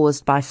be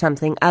caused by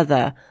something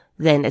other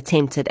than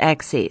attempted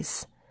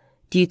access,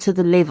 due to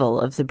the level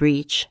of the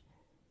breach.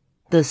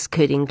 This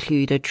could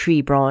include a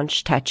tree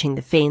branch touching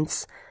the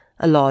fence,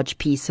 a large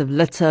piece of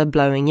litter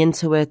blowing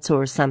into it,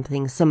 or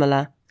something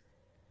similar.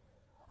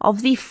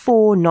 Of the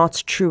 4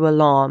 not true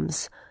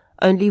alarms,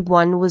 only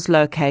one was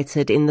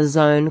located in the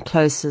zone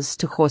closest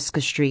to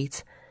Khoska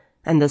Street,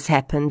 and this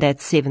happened at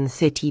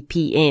 7:30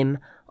 p.m.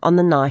 on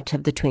the night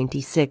of the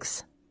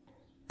 26th.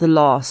 The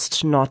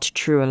last not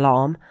true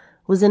alarm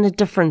was in a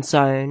different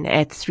zone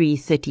at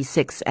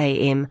 3:36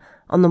 a.m.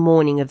 on the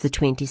morning of the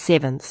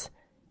 27th,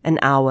 an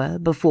hour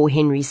before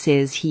Henry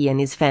says he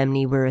and his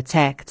family were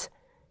attacked.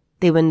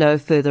 There were no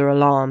further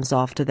alarms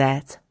after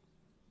that.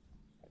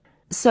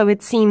 So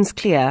it seems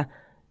clear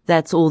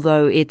that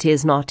although it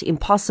is not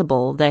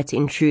impossible that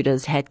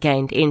intruders had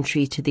gained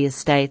entry to the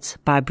estate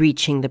by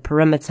breaching the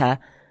perimeter,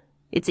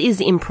 it is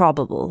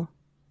improbable.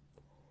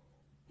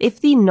 If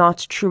the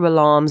not true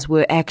alarms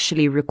were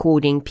actually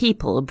recording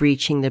people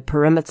breaching the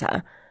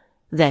perimeter,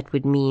 that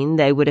would mean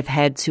they would have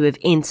had to have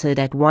entered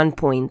at one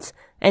point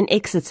and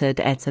exited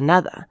at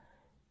another,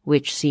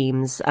 which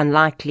seems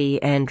unlikely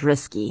and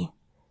risky.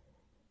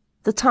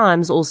 The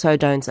times also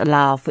don't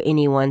allow for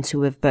anyone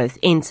to have both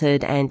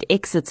entered and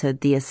exited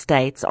the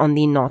estate on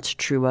the not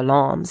true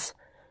alarms.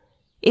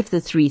 If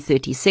the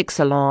 3:36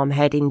 alarm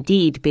had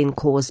indeed been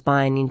caused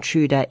by an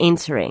intruder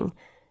entering,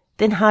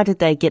 then how did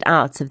they get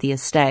out of the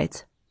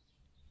estate?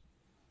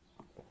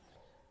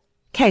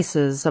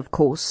 Cases, of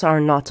course, are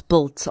not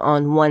built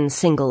on one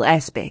single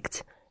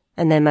aspect,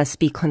 and they must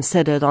be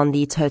considered on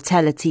the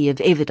totality of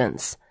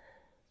evidence.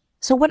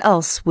 So what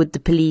else would the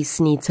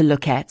police need to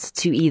look at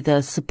to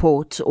either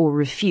support or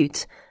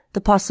refute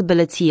the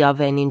possibility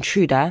of an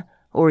intruder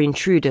or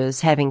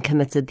intruders having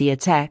committed the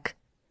attack?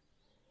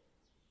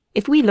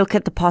 If we look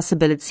at the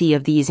possibility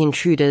of these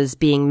intruders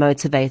being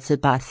motivated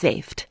by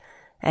theft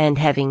and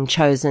having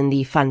chosen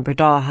the Van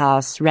Breda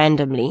house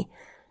randomly,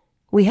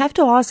 we have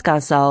to ask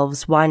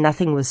ourselves why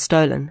nothing was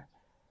stolen.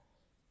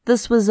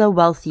 This was a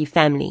wealthy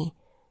family.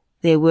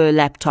 There were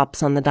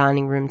laptops on the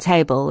dining room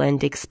table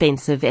and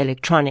expensive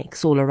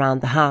electronics all around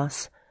the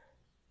house.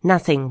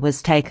 Nothing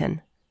was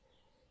taken.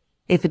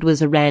 If it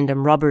was a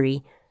random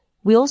robbery,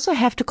 we also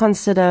have to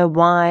consider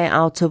why,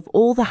 out of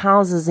all the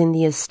houses in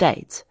the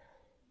estate,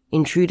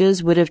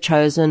 intruders would have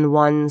chosen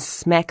one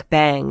smack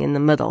bang in the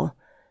middle,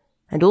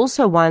 and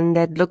also one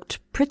that looked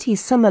pretty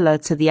similar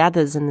to the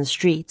others in the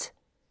street.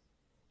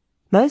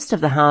 Most of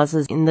the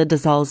houses in the De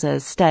Zalze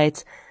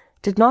estate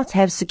did not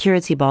have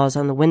security bars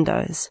on the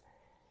windows.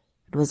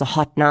 It was a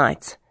hot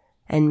night,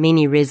 and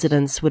many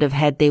residents would have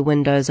had their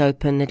windows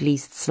open at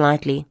least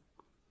slightly.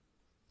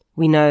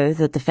 We know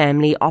that the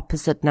family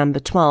opposite number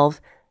 12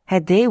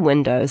 had their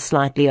windows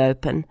slightly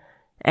open,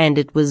 and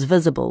it was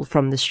visible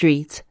from the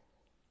street.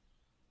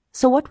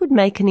 So what would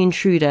make an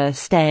intruder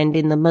stand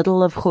in the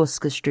middle of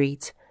Khoska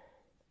Street,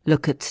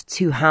 look at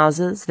 2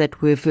 houses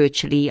that were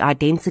virtually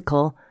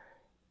identical,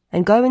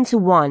 and go into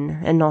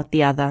one and not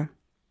the other?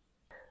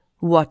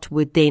 What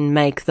would then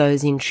make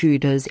those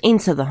intruders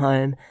enter the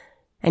home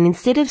and,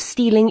 instead of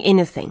stealing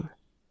anything,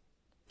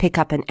 pick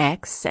up an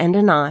axe and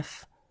a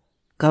knife,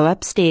 go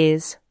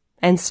upstairs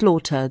and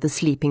slaughter the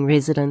sleeping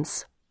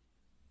residents?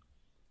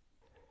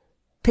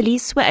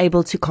 Police were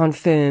able to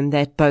confirm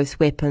that both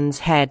weapons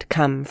had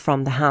come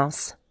from the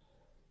house.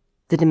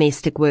 The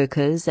domestic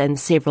workers and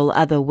several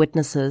other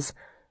witnesses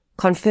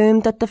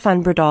confirmed that the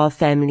Van Breda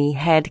family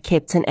had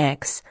kept an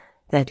axe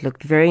that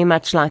looked very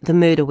much like the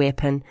murder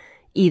weapon,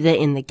 either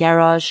in the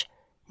garage,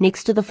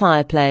 next to the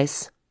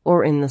fireplace,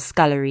 or in the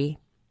scullery.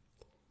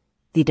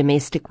 The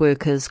domestic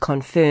workers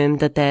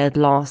confirmed that they had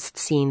last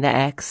seen the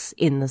axe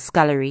in the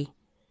scullery.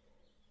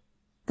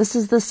 This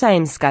is the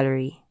same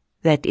scullery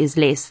that is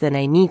less than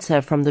a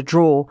metre from the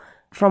drawer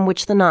from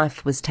which the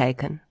knife was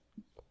taken.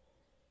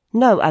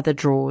 No other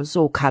drawers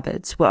or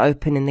cupboards were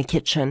open in the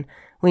kitchen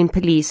when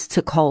police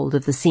took hold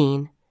of the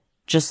scene,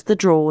 just the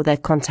drawer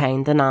that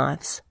contained the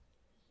knives.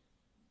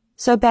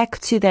 So back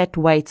to that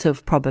weight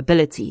of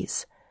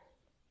probabilities.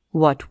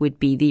 What would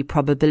be the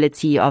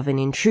probability of an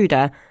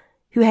intruder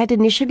who had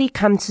initially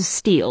come to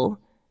steal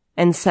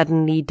and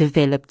suddenly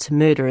developed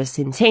murderous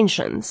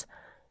intentions,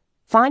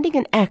 finding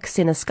an axe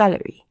in a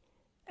scullery,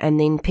 and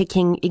then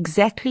picking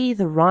exactly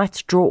the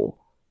right drawer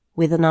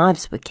where the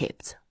knives were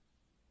kept?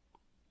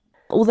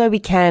 Although we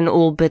can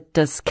all but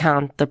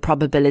discount the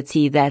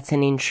probability that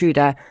an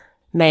intruder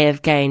may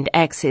have gained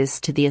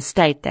access to the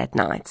estate that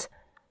night,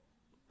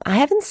 I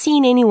haven't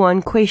seen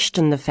anyone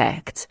question the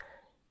fact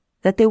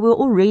that there were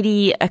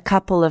already a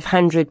couple of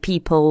 100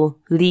 people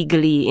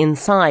legally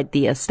inside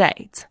the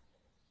estate.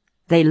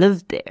 They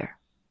lived there.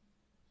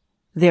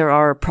 There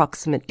are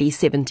approximately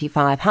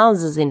 75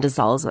 houses in De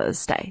Zalze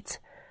estate.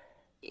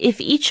 If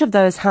each of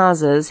those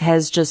houses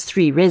has just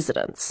 3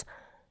 residents,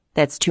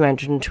 that's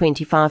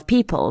 225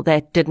 people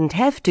that didn't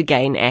have to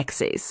gain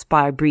access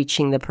by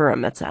breaching the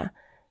perimeter.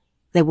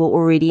 They were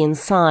already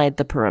inside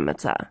the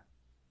perimeter.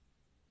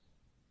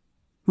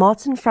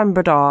 Martin van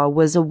Breda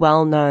was a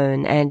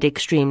well-known and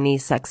extremely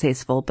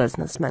successful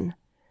businessman.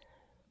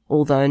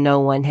 Although no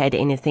one had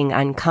anything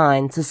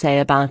unkind to say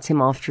about him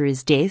after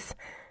his death,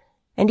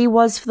 and he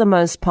was for the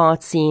most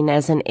part seen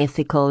as an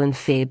ethical and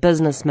fair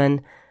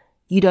businessman,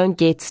 you don't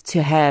get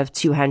to have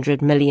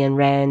 200 million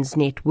rands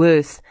net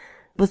worth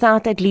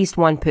without at least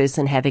one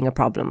person having a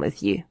problem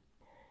with you.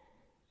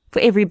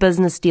 For every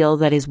business deal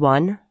that is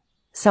won,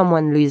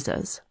 someone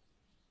loses.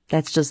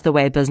 That's just the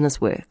way business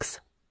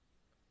works.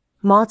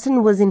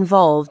 Martin was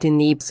involved in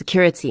the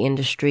security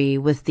industry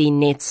with the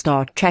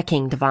Netstar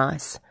tracking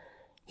device.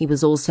 He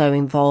was also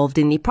involved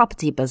in the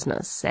property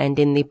business and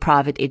in the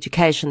private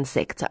education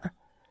sector.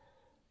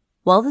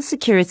 While the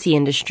security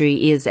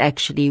industry is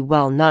actually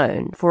well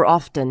known for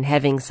often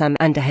having some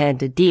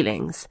underhanded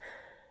dealings,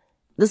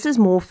 this is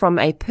more from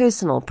a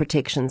personal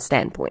protection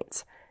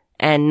standpoint,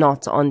 and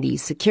not on the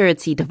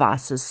security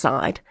devices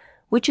side,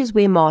 which is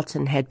where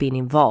Martin had been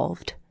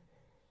involved.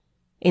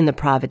 In the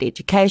private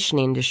education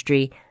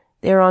industry,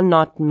 there are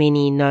not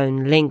many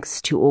known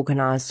links to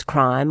organized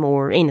crime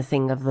or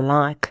anything of the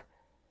like.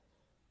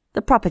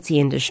 The property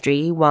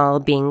industry, while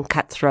being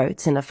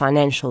cutthroat in a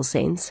financial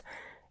sense,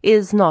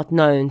 is not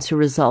known to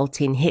result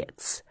in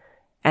hits,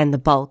 and the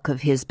bulk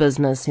of his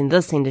business in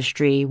this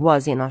industry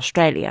was in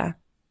Australia.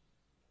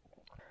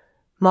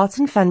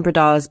 Martin van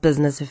Breda's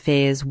business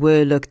affairs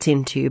were looked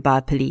into by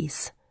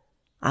police.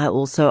 I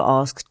also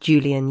asked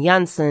Julian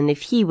Janssen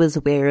if he was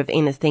aware of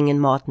anything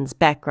in Martin's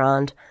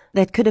background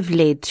that could have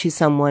led to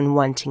someone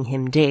wanting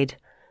him dead.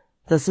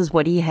 This is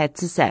what he had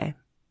to say.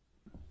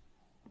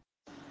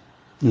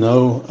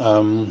 No,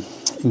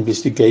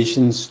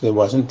 investigations, there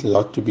wasn't a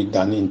lot to be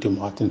done into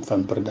Martin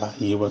van Breda.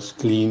 He was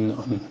clean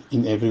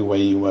in every way.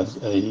 He was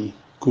a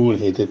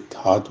cool-headed,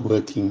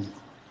 hard-working,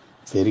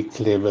 very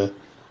clever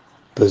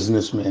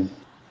businessman.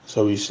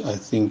 So I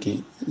think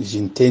his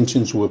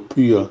intentions were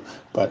pure,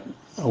 but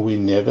we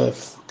never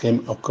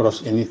came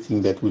across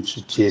anything that would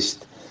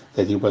suggest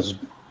that he was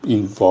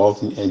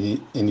involved in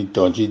any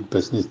dodgy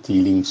business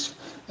dealings,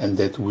 and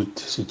that would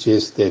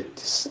suggest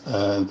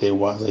that there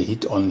was a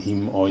hit on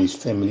him or his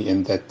family,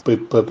 and that the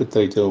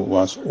perpetrator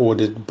was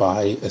ordered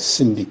by a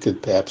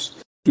syndicate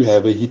perhaps to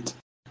have a hit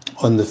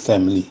on the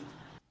family.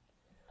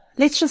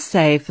 Let's just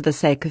say, for the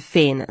sake of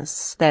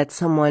fairness, that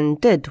someone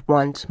did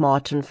want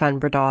Martin van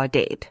Breda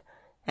dead,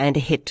 and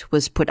a hit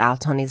was put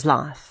out on his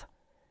life.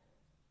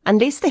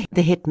 Unless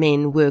the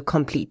hitmen were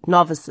complete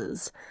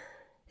novices,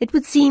 it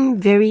would seem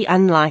very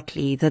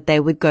unlikely that they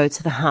would go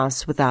to the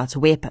house without a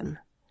weapon.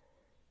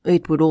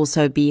 It would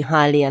also be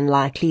highly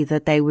unlikely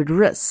that they would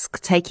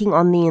risk taking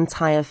on the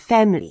entire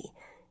family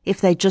if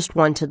they just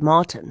wanted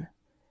Martin.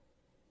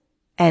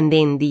 And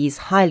then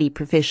these highly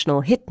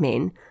professional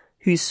hitmen,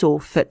 who saw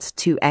fit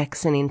to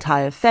axe an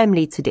entire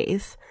family to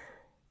death,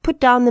 put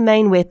down the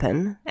main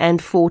weapon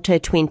and fought a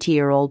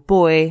 20-year-old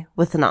boy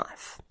with a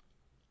knife.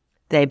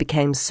 They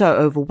became so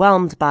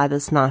overwhelmed by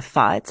this knife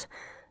fight,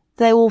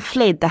 they all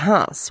fled the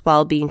house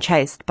while being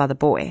chased by the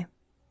boy.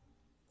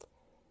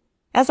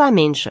 As I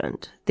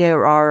mentioned,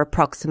 there are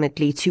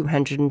approximately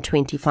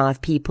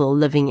 225 people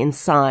living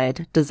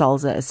inside De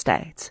Zalze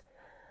estate.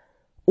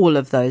 All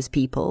of those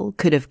people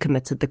could have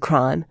committed the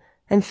crime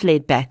and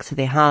fled back to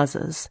their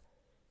houses.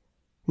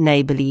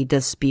 Neighborly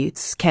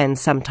disputes can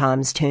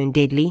sometimes turn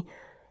deadly,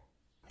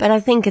 but I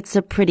think it's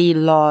a pretty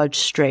large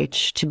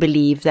stretch to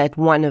believe that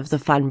one of the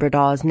van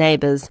Breda's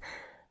neighbors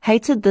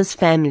hated this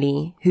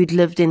family who'd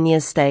lived in the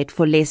estate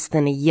for less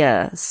than a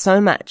year so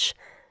much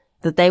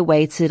that they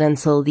waited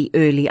until the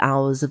early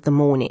hours of the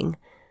morning,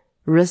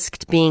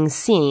 risked being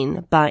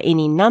seen by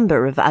any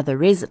number of other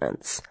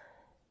residents,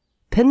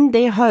 pinned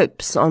their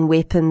hopes on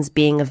weapons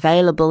being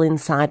available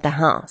inside the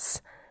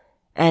house,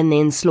 and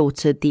then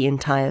slaughtered the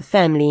entire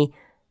family,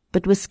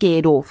 but were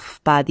scared off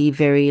by the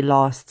very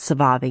last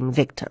surviving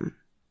victim.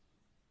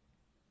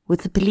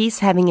 With the police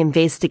having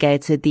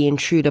investigated the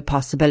intruder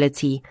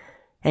possibility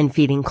and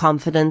feeling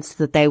confident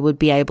that they would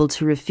be able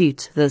to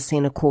refute this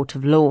in a court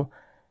of law,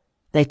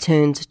 they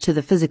turned to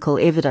the physical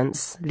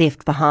evidence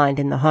left behind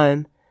in the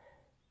home,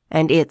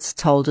 and it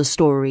told a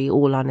story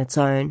all on its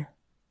own.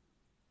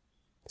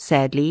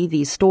 Sadly,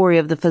 the story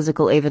of the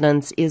physical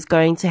evidence is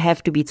going to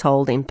have to be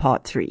told in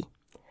part 3.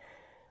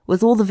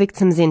 With all the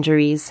victims'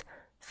 injuries,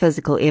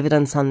 physical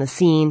evidence on the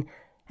scene,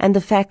 and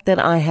the fact that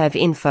I have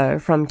info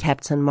from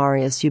Captain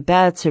Marius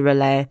Hubert to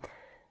relay,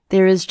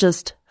 there is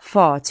just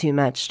far too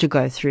much to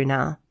go through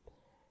now.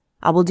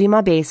 I will do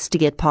my best to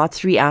get part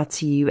 3 out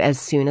to you as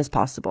soon as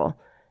possible,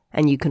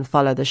 and you can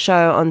follow the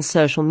show on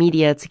social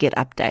media to get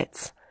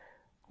updates.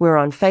 We're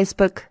on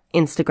Facebook,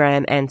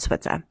 Instagram, and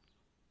Twitter.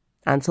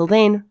 Until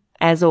then,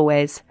 as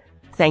always,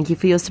 thank you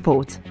for your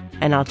support,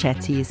 and I'll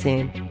chat to you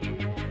soon.